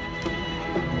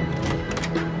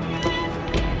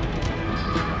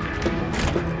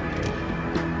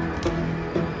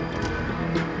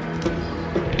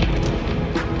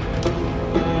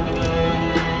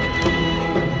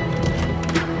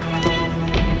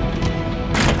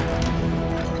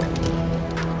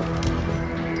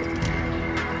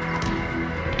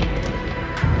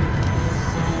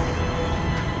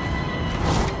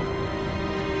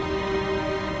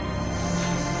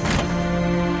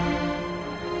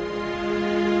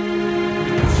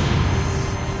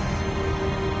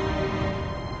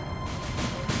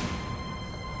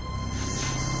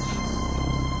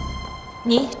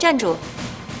你站住！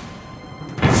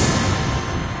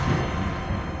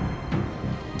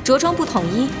着装不统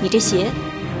一，你这鞋，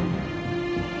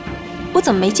我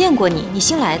怎么没见过你？你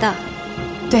新来的？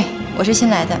对，我是新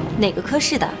来的。哪个科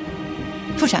室的？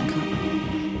妇产科。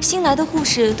新来的护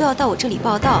士都要到我这里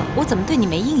报到，我怎么对你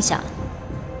没印象？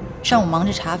上午忙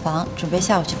着查房，准备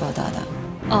下午去报道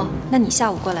的。哦，那你下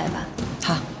午过来吧。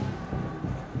好。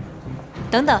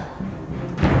等等。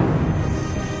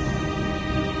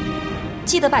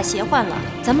记得把鞋换了，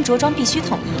咱们着装必须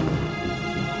统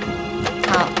一。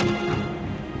好。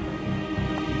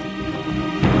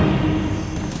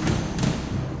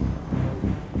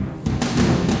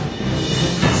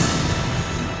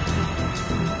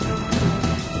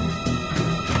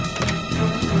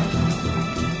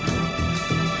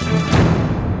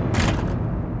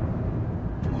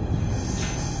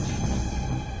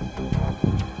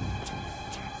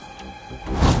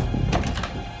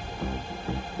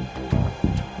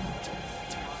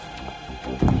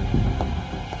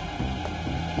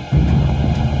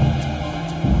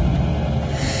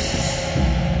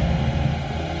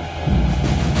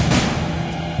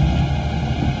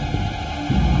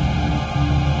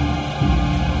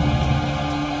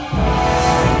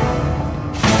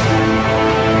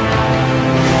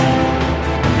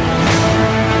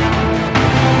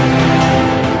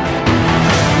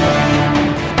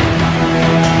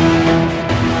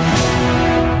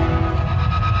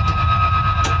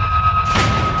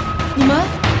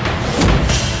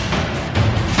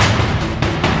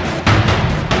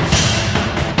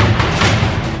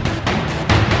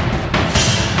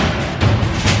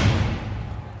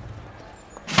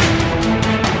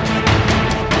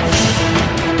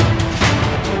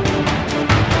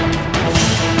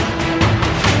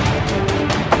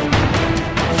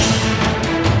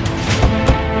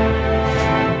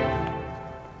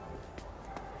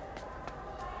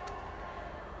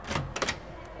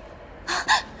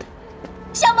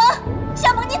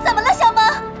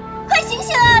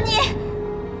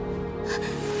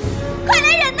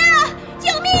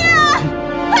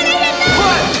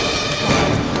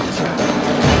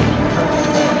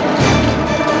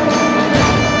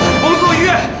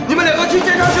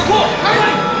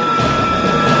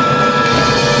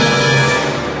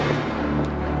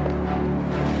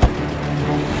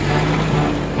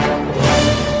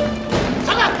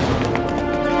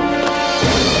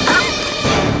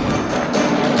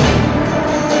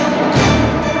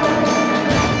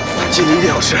你1个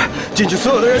小时，进去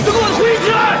所有的人都给我回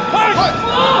起来！快！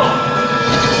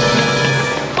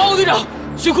报告队长，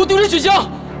血库丢失血浆。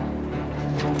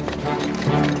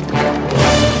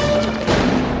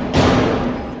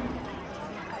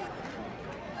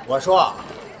我说，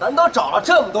咱都找了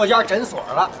这么多家诊所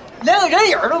了，连个人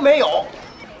影都没有。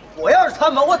我要是他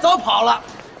们，我早跑了。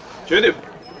绝对不！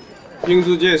英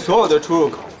租界所有的出入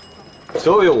口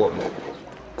都有我们，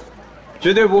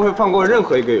绝对不会放过任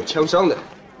何一个有枪伤的。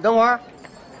等会儿，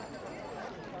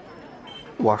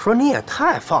我说你也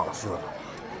太放肆了，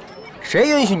谁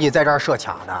允许你在这儿设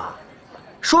卡的？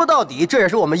说到底，这也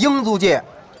是我们英租界。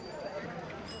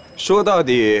说到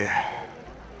底，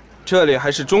这里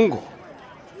还是中国。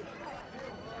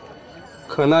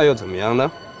可那又怎么样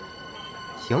呢？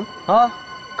行啊，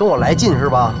跟我来劲是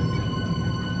吧？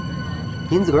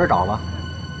您自个儿找吧。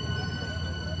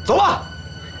走吧。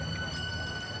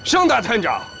盛大探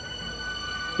长，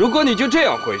如果你就这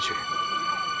样回去，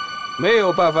没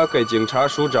有办法给警察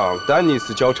署长丹尼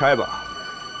斯交差吧？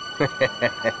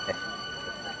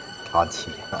淘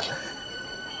气！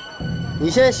你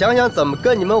先想想怎么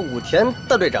跟你们武田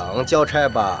大队长交差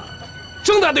吧。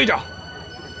盛大队长。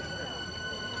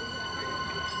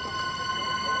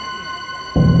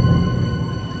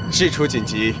事出紧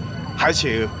急，还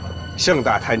请盛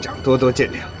大探长多多见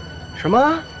谅。什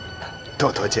么？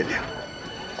多多见谅。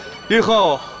日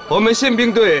后我们宪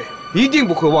兵队一定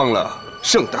不会忘了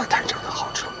盛大探长的好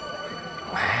处。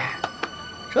哎，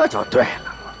这就对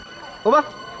了。走吧。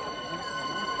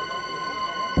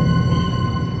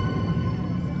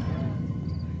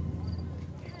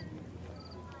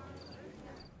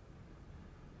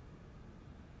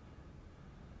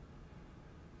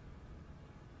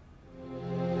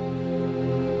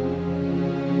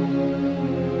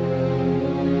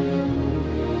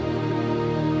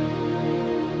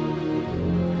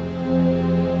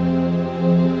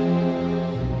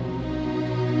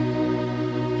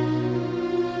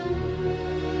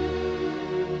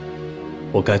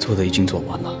我该做的已经做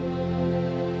完了，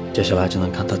接下来只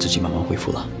能看他自己慢慢恢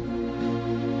复了。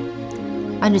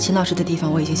安置秦老师的地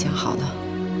方我已经想好了，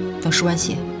等输完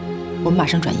血，我们马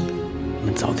上转移。我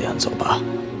们早点走吧，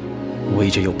我一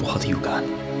直有不好的预感。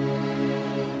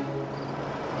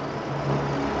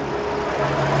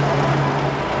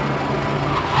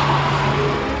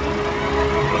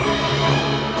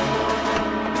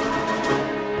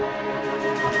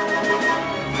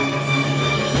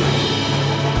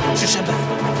是山本。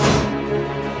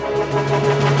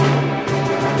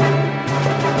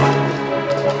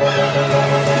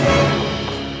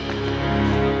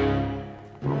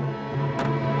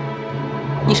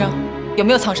医生，有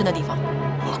没有藏身的地方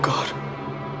 ？Oh God！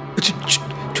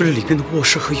 这里面的卧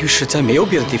室和浴室再没有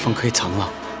别的地方可以藏了。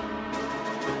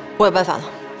我有办法了，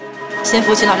先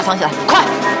扶秦老师藏起来，快！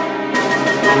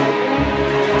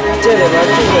这里边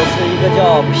住的是一个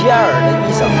叫皮埃尔的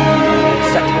医生，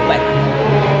擅长外科。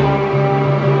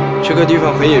这个地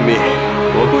方很隐秘，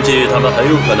我估计他们很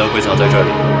有可能会藏在这里。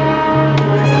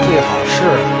最好是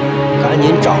赶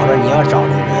紧找着你要找的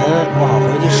人，我好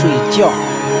回去睡觉。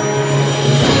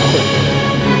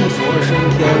一佛升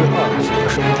天，二佛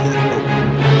升天。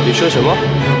你说什么？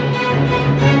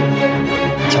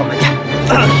敲门去。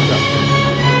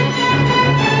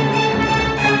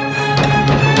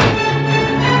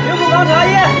警部刚茶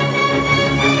叶。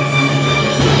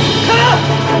开门！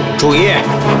注意。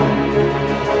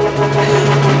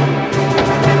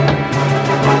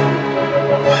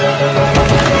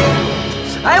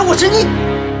哎，我是你。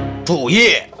注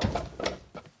意。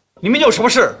你们有什么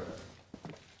事？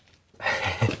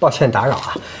抱歉打扰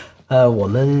啊，我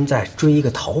们在追一个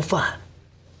逃犯。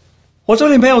我这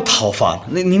里没有逃犯，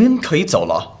您可以走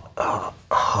了。啊，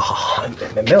好，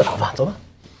没有逃犯，走吧。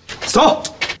走。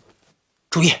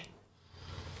注意。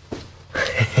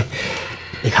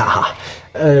你看哈，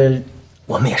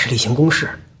我们也是例行公事，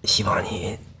希望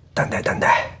你担待担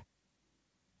待。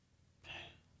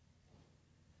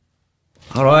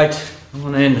All right, come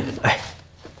on in. 哎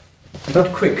 ，Not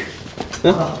quick.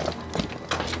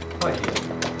 快点。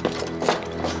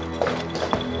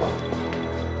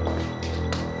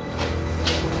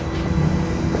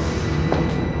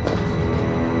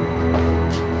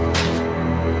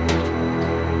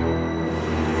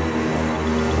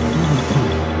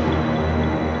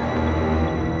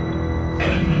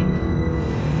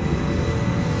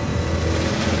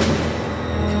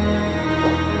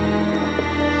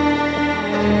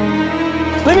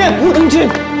里面不能进。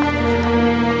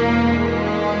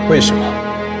为什么？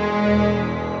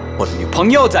我的女朋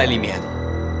友在里面。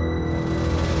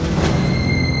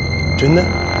真的？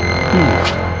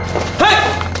嘿！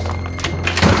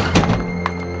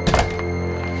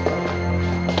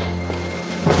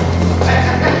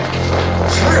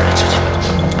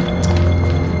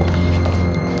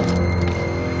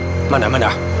慢点，慢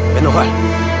点，别弄坏了。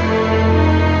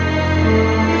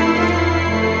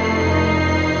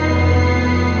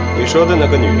你说的那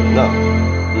个女人呢？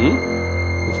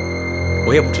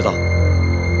我也不知道。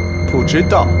不知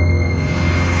道。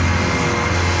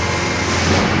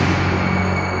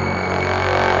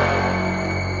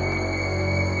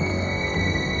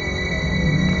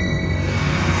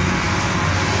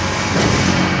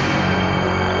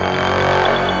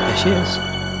 She is.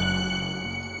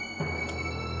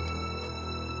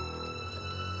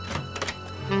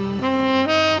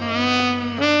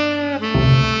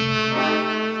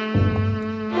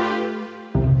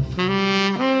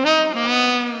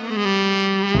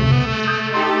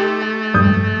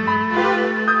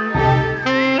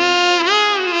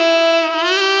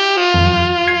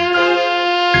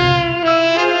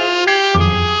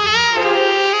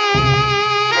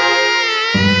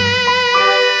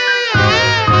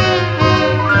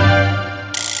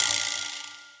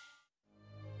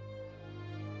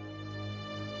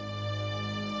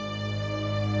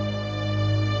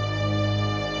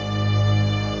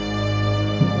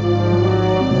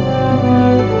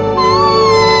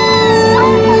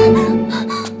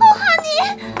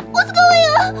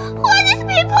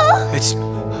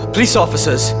 Police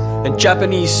officers and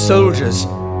Japanese soldiers.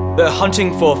 They're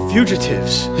hunting for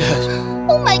fugitives. Yes.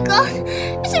 Oh my god,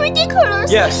 it's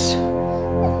ridiculous. Yes.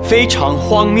 非常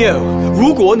荒谬！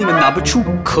如果你们拿不出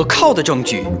可靠的证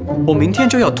据，我明天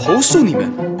就要投诉你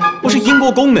们。我是英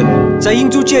国公民，在英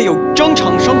租界有正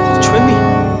常生活的权利。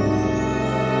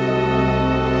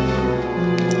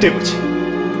对不起，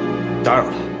打扰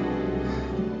了。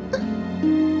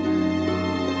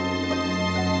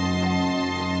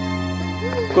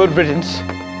 Good riddance.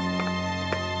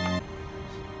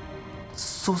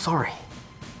 So sorry.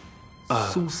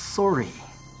 So sorry.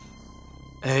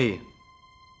 Hey.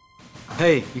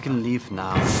 Hey, you can leave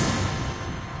now.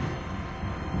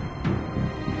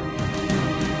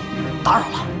 打扰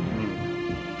了。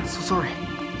So sorry.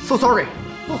 So sorry.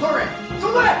 So sorry.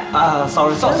 兄弟。Sorry.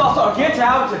 Get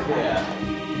out of here.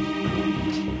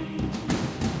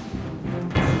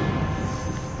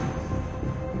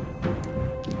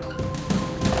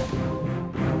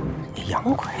 洋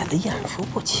鬼子艳福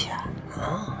不浅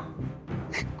啊！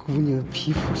姑娘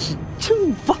皮肤是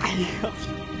真白呀！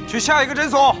去下一个诊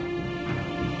所。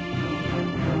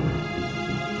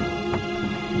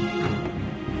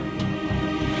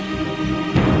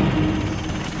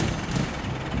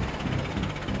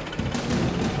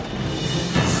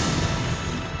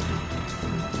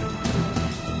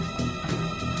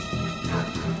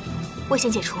危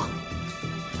险解除。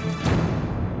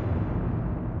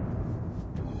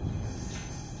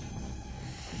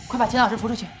 快把钱老师扶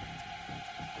出去！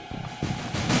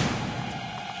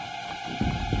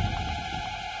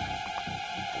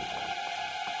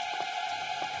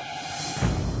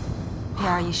佩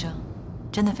儿医生，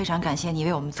真的非常感谢你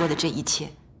为我们做的这一切，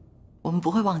我们不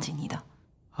会忘记你的。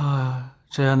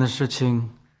这样的事情，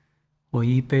我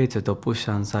一辈子都不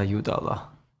想再遇到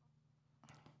了。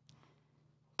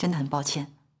真的很抱歉。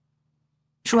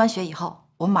输完血以后，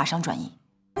我们马上转移。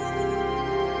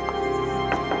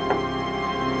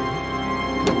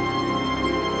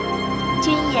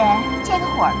 军爷，借个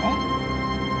火呗。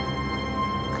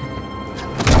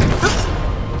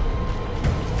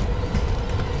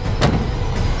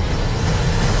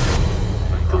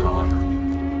周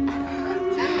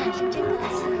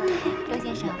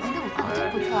先生，您的舞跳得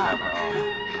真不错。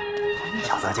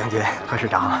小泽将军、柯市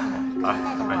长，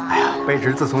哎呀，卑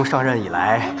职自从上任以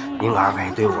来，您二位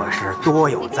对我是多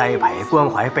有栽培、关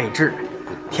怀备至，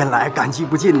天来感激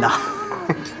不尽呐。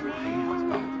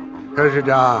柯市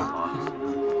长。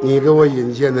 你给我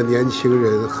引荐的年轻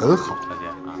人很好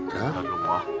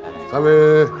啊！咱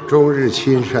们中日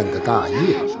亲善的大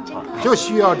业，就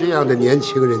需要这样的年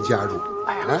轻人加入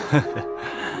啊！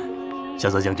小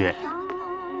泽将军，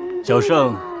小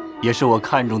胜也是我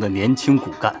看中的年轻骨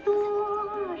干，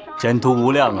前途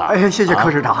无量啊！哎，谢谢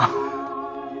柯市长。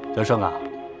小胜啊，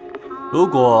如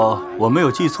果我没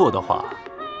有记错的话，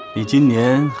你今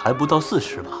年还不到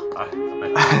40吧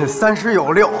？30有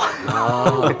6。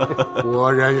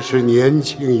果然是年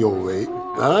轻有为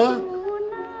啊！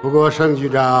不过盛局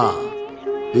长，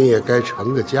你也该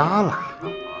成个家了。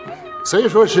虽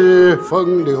说是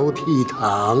风流倜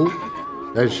傥，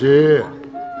但是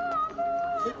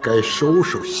也该收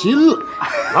收心了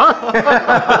啊！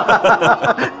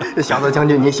小泽将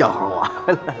军，您笑话我。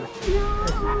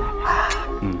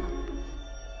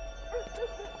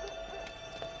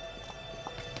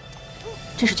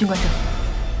这是军官证。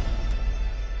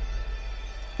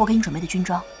 我给你准备的军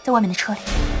装在外面的车里。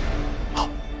好，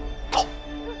走。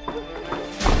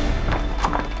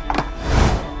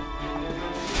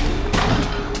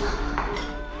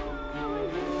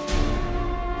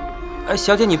哎，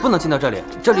小姐，你不能进到这里，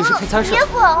这里是配餐室。别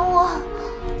管我！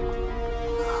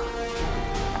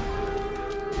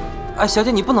哎，小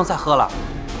姐，你不能再喝了。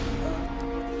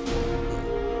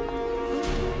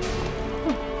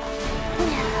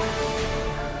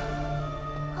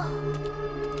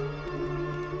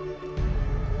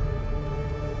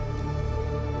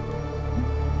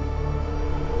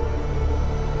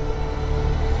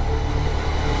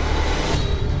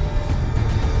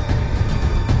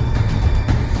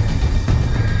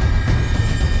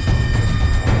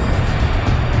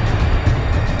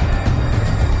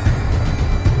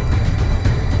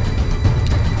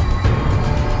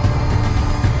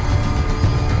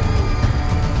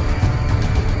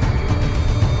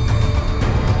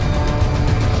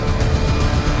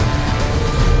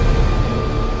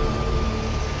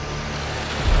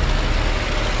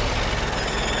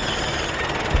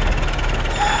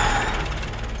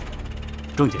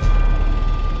郑姐，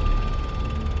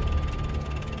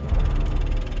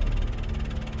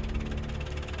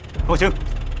放行。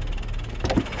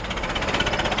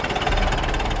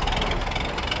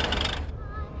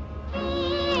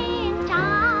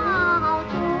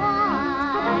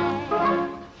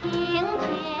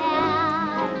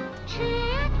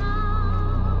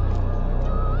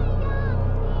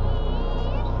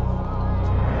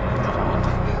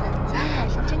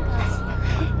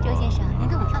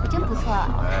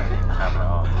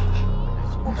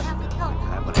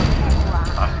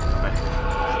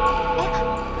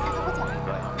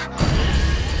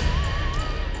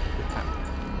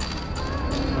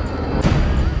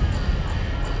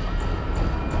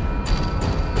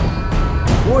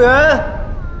服务员，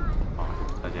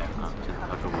小姐啊，这条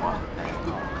中国。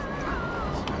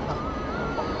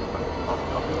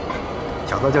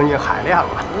小泽将军海量了。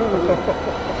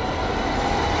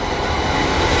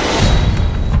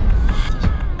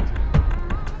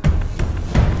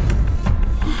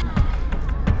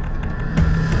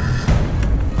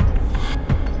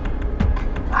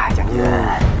哎，将军。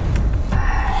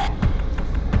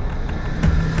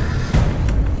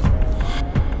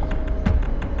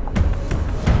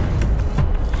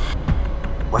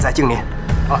 我再敬您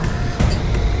啊！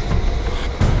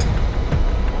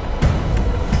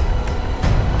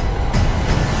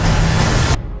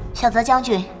小泽将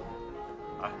军，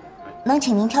能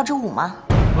请您跳支舞吗？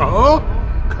哦，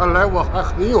看来我还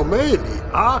很有魅力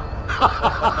啊！哈哈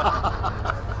哈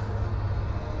哈！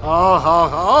好，好，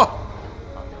好。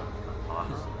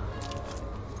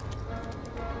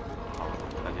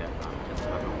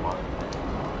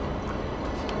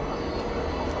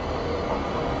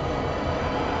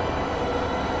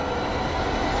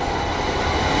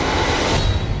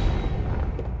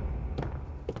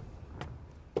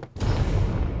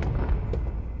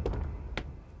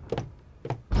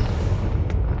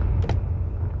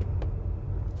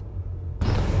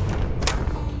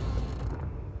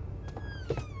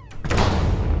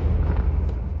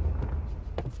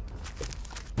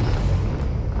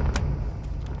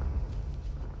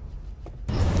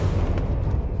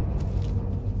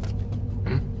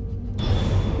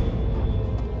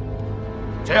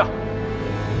 谁呀？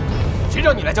谁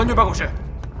让你来将军办公室？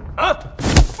啊！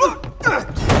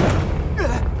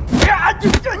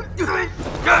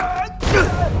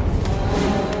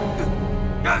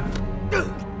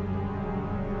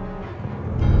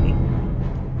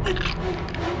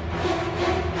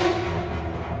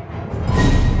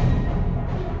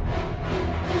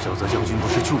小泽将军不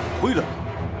是去舞会了吗？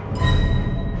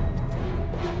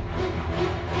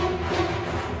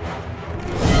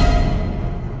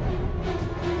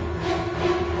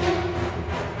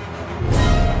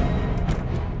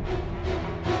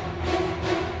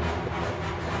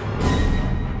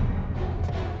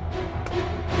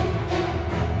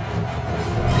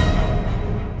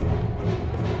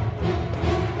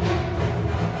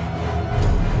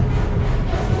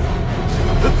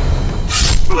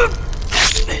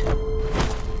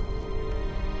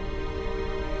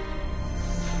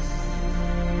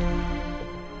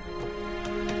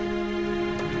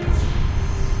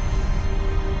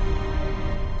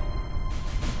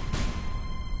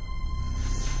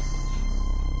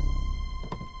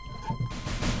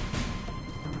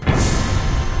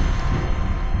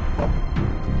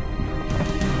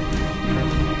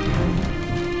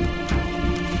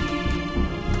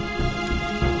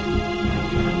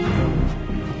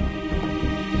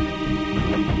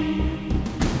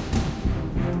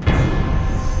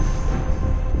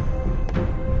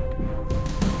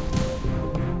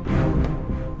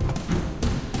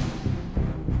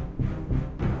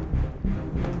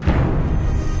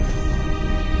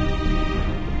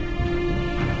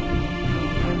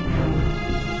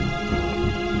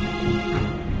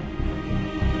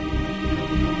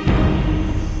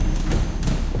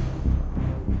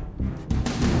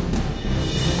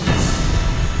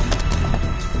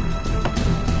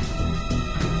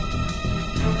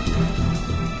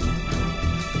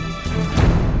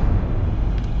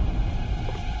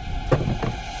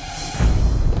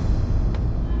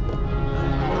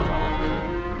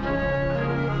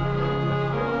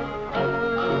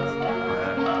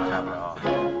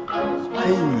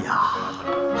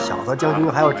泽将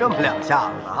军还有这么两下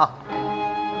子呢啊！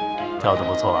跳得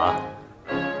不错啊！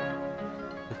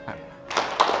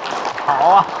好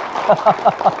啊！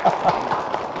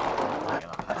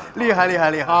厉害厉害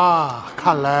厉害啊！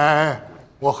看来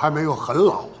我还没有很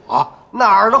老啊。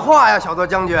哪儿的话呀，小泽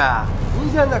将军，您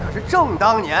现在可是正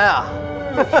当年啊，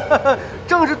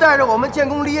正是带着我们建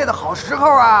功立业的好时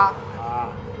候啊！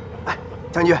哎，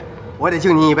将军，我得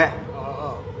敬您一杯。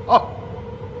好，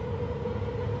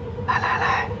来来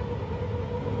来。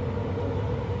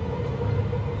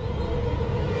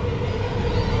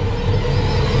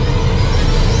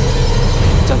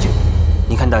将军，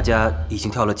您看大家已经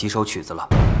跳了几首曲子了，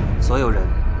所有人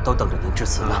都等着您致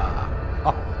辞呢。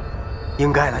好，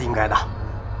应该的，应该的。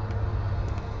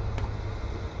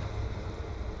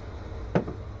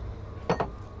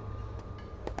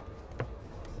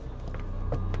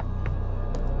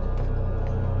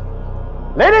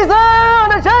Ladies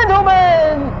and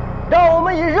gentlemen， 让我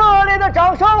们以热烈的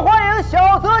掌声欢迎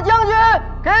小泽将军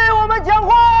给我们讲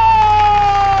话。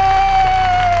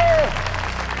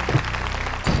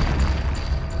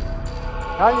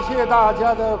感谢大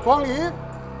家的光临。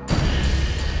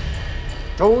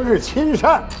中日亲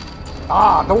善，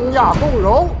大东亚共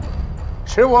荣，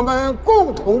是我们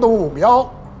共同的目标。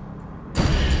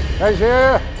但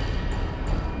是，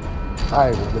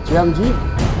在我们江津，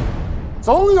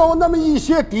总有那么一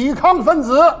些抵抗分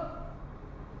子，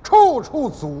处处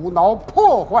阻挠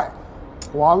破坏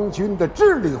皇军的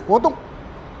治理活动。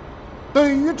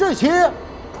对于这些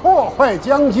破坏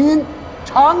江津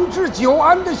长治久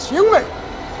安的行为，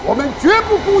我们绝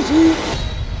不姑息。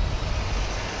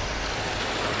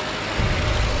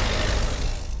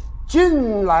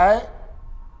近来，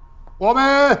我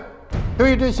们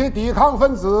对这些抵抗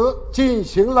分子进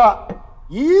行了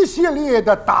一系列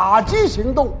的打击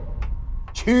行动，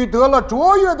取得了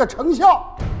卓越的成效。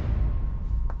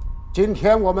今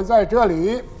天我们在这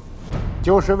里，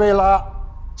就是为了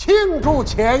庆祝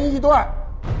前一段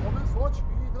我们所取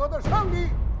得的胜利，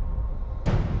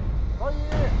所以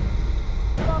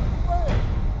让诸位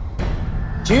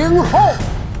今后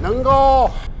能够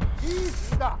积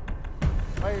极的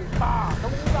为大东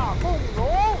亚共荣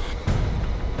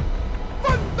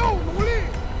奋斗努力。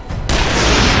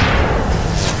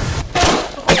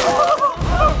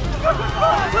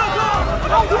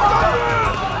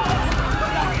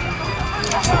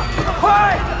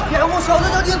快，掩护小泽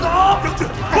将军走！将军，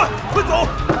快，快走！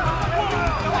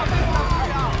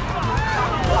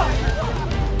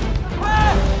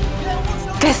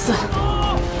该死！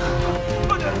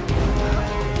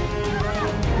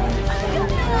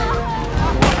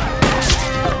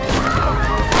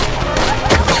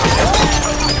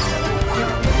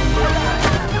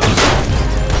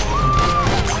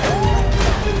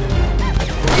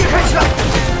别开枪！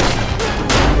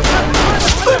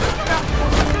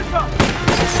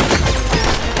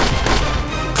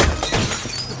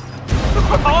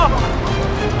快跑啊！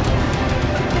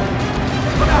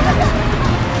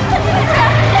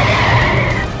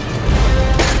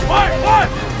快快，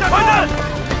快点！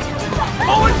包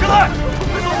围起来！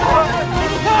别走了，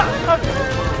快！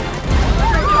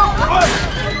快！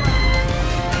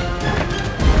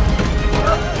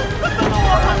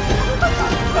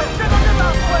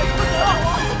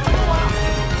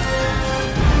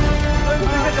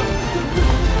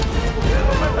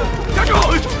加油！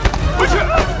回去！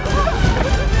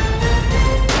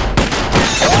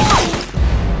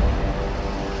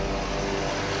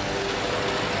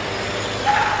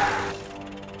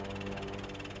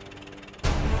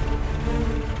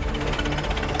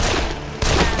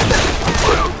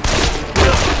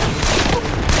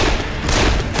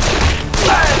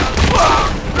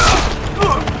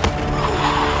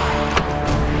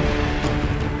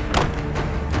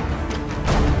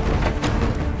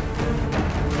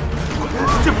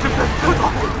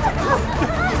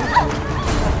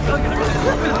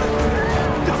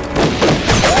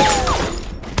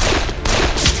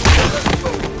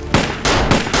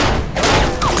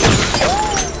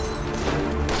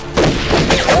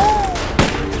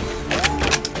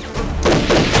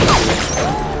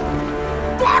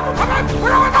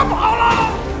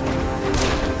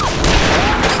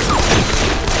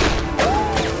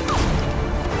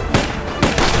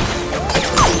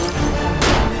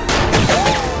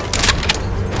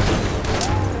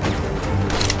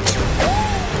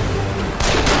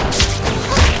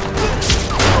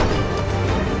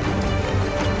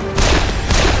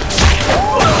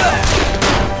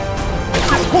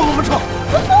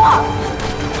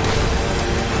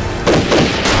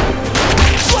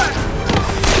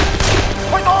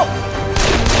快走！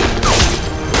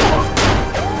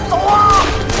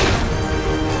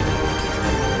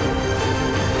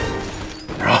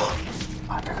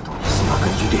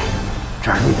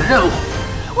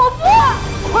我不！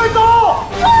快走！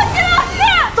不，金老师！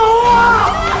走啊！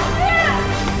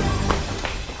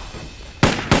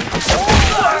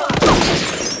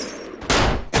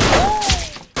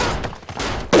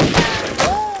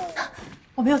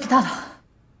我没有子弹了，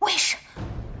我也是。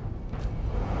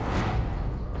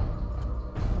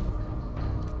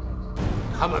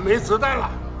他们没子弹了，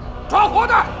抓活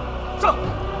的！上！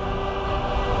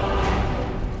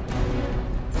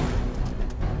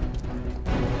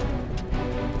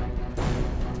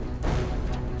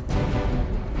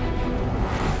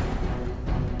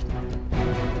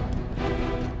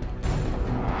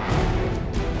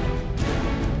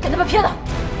给他们骗了！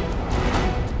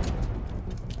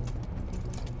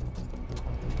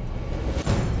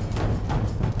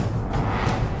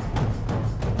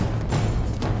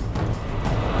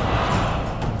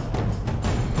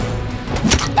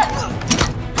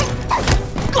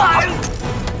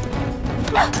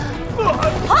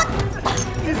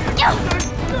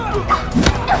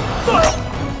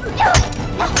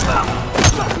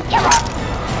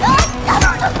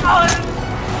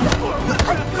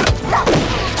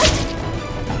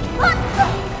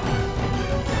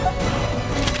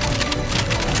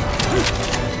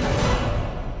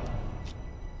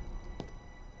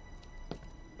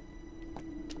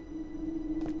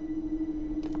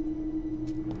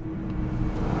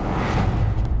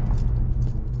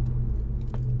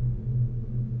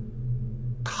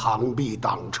螳臂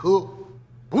挡车，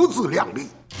不自量力。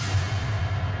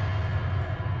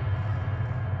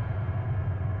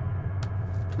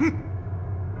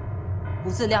不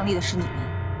自量力的是你们，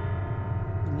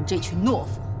你们这群懦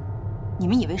夫！你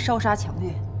们以为烧杀抢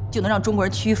掠就能让中国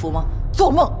人屈服吗？做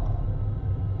梦！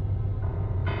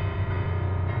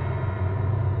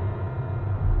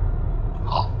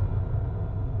好，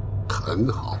很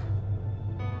好。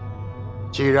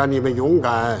既然你们勇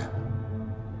敢，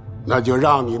那就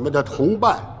让你们的同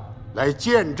伴来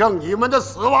见证你们的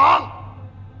死亡。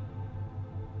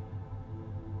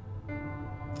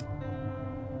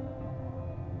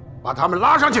把他们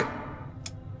拉上去。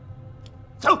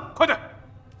走，快点，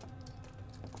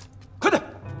快点！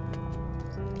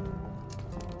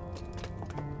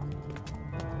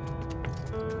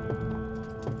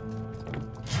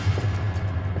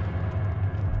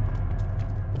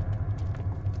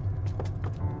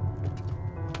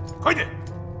快点！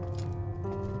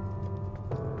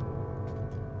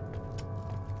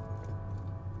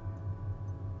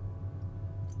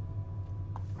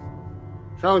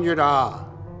尚局长。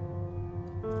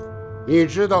你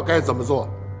知道该怎么做。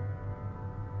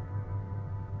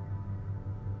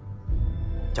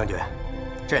将军，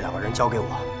这2个人交给我，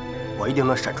我一定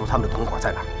能审出他们的同伙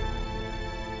在哪儿。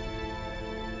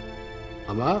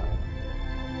怎么？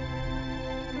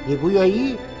你不愿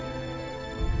意？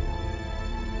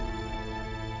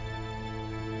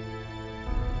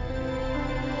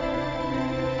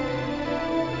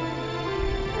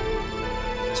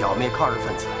剿灭抗日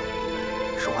分子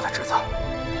是我的职责。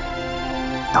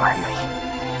当然愿意。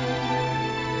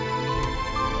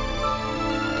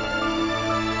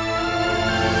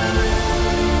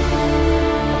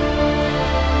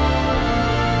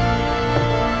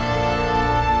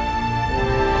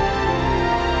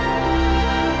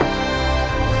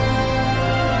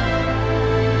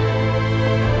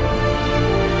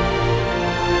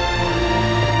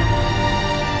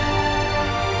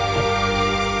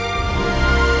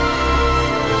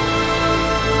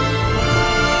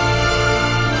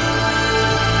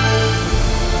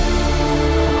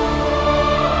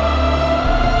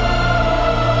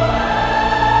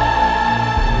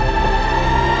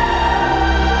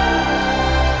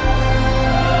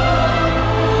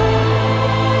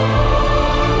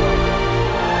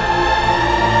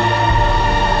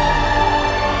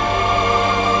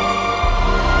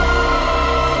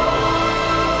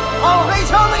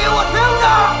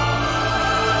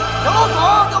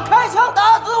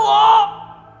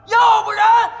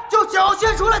表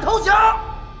现出来投降，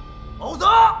否则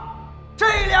这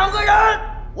2个人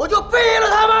我就毙了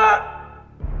他们。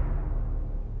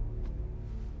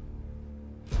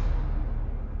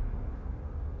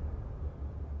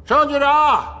尚局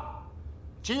长，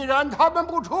既然他们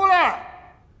不出来，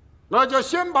那就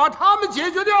先把他们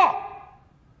解决掉。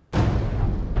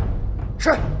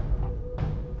是。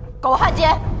狗汉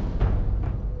奸，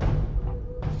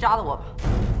杀了我吧！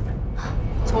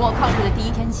从我抗日的第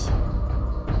1天起，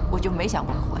我就没想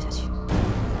过活下去。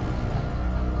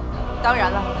当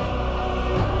然了，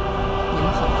你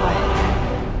们很快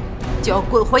就要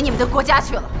滚回你们的国家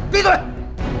去了。闭嘴！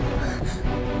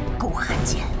狗汉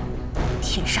奸，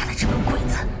天杀的日本鬼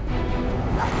子！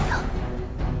老娘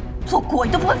做鬼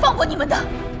都不会放过你们的！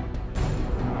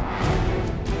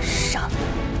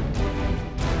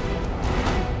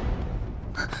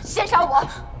杀我！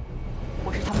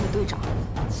我是他们的队长，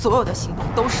所有的行动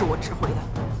都是我指挥的。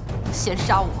先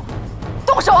杀我，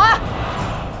动手啊！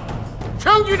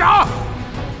程局长，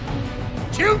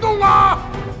请动啊！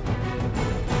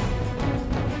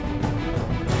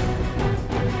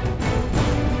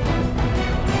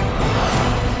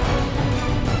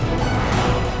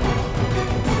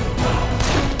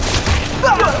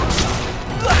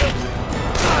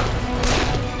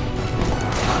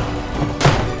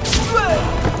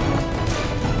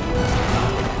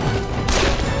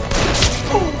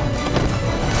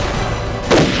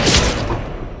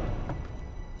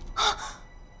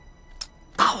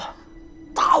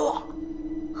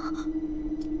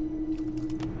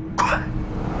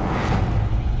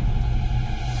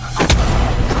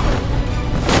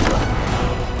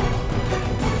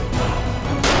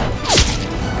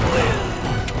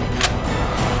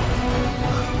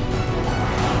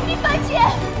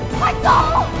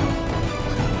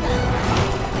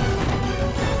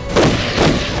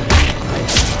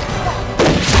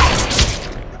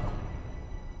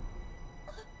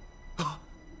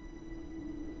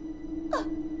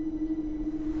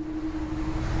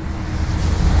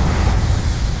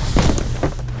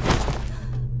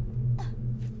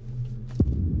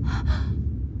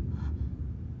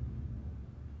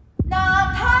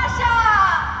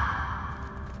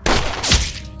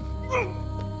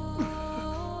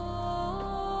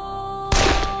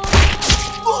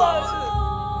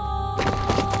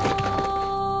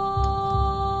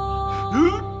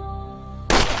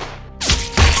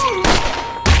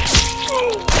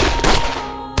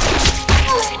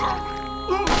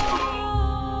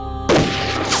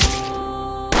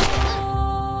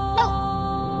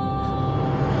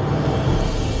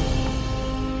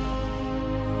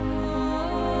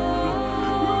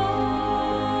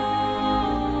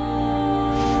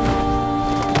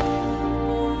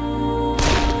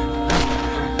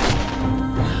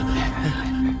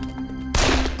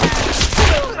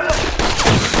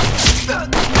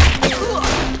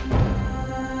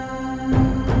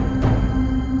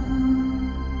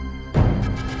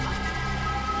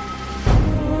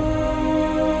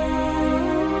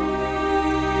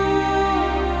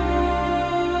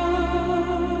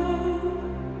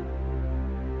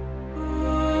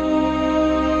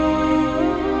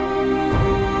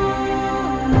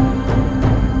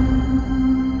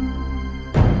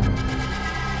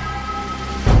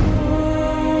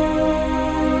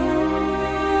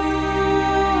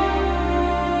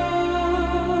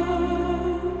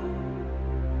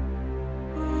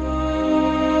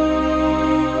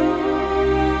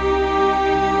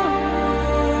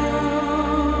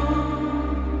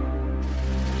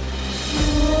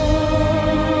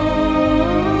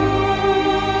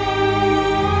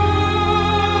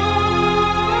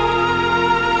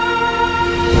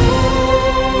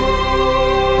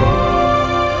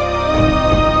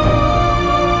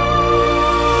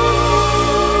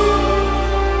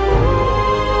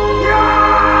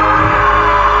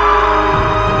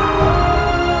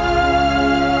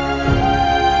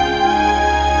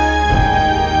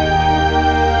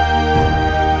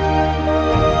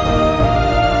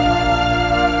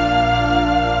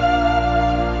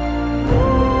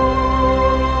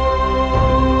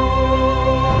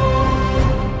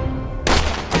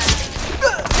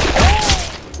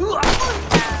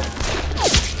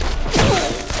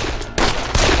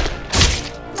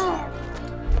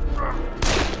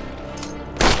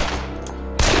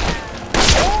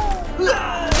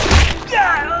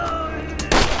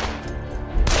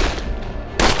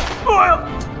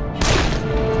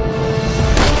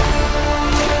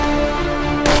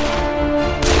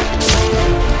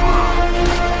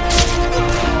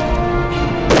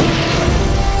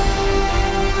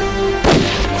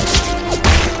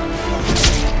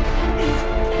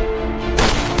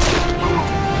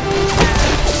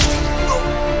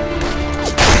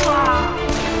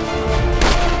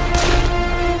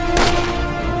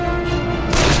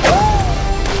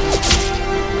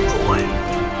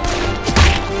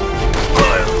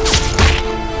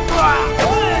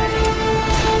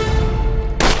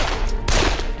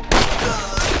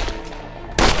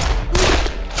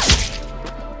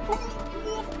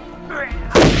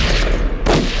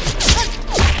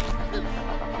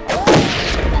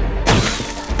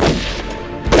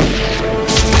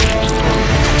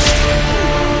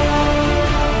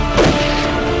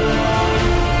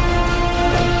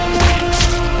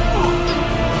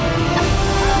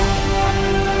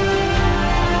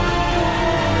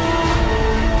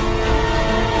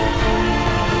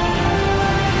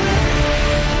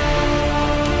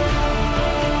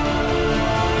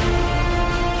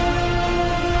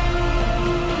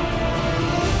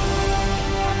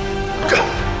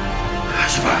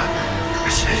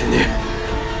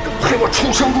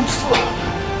终生如此。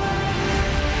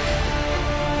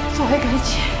做爱感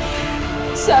情，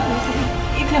下辈子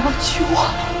一定要娶我。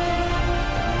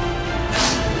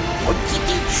我一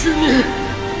定娶你。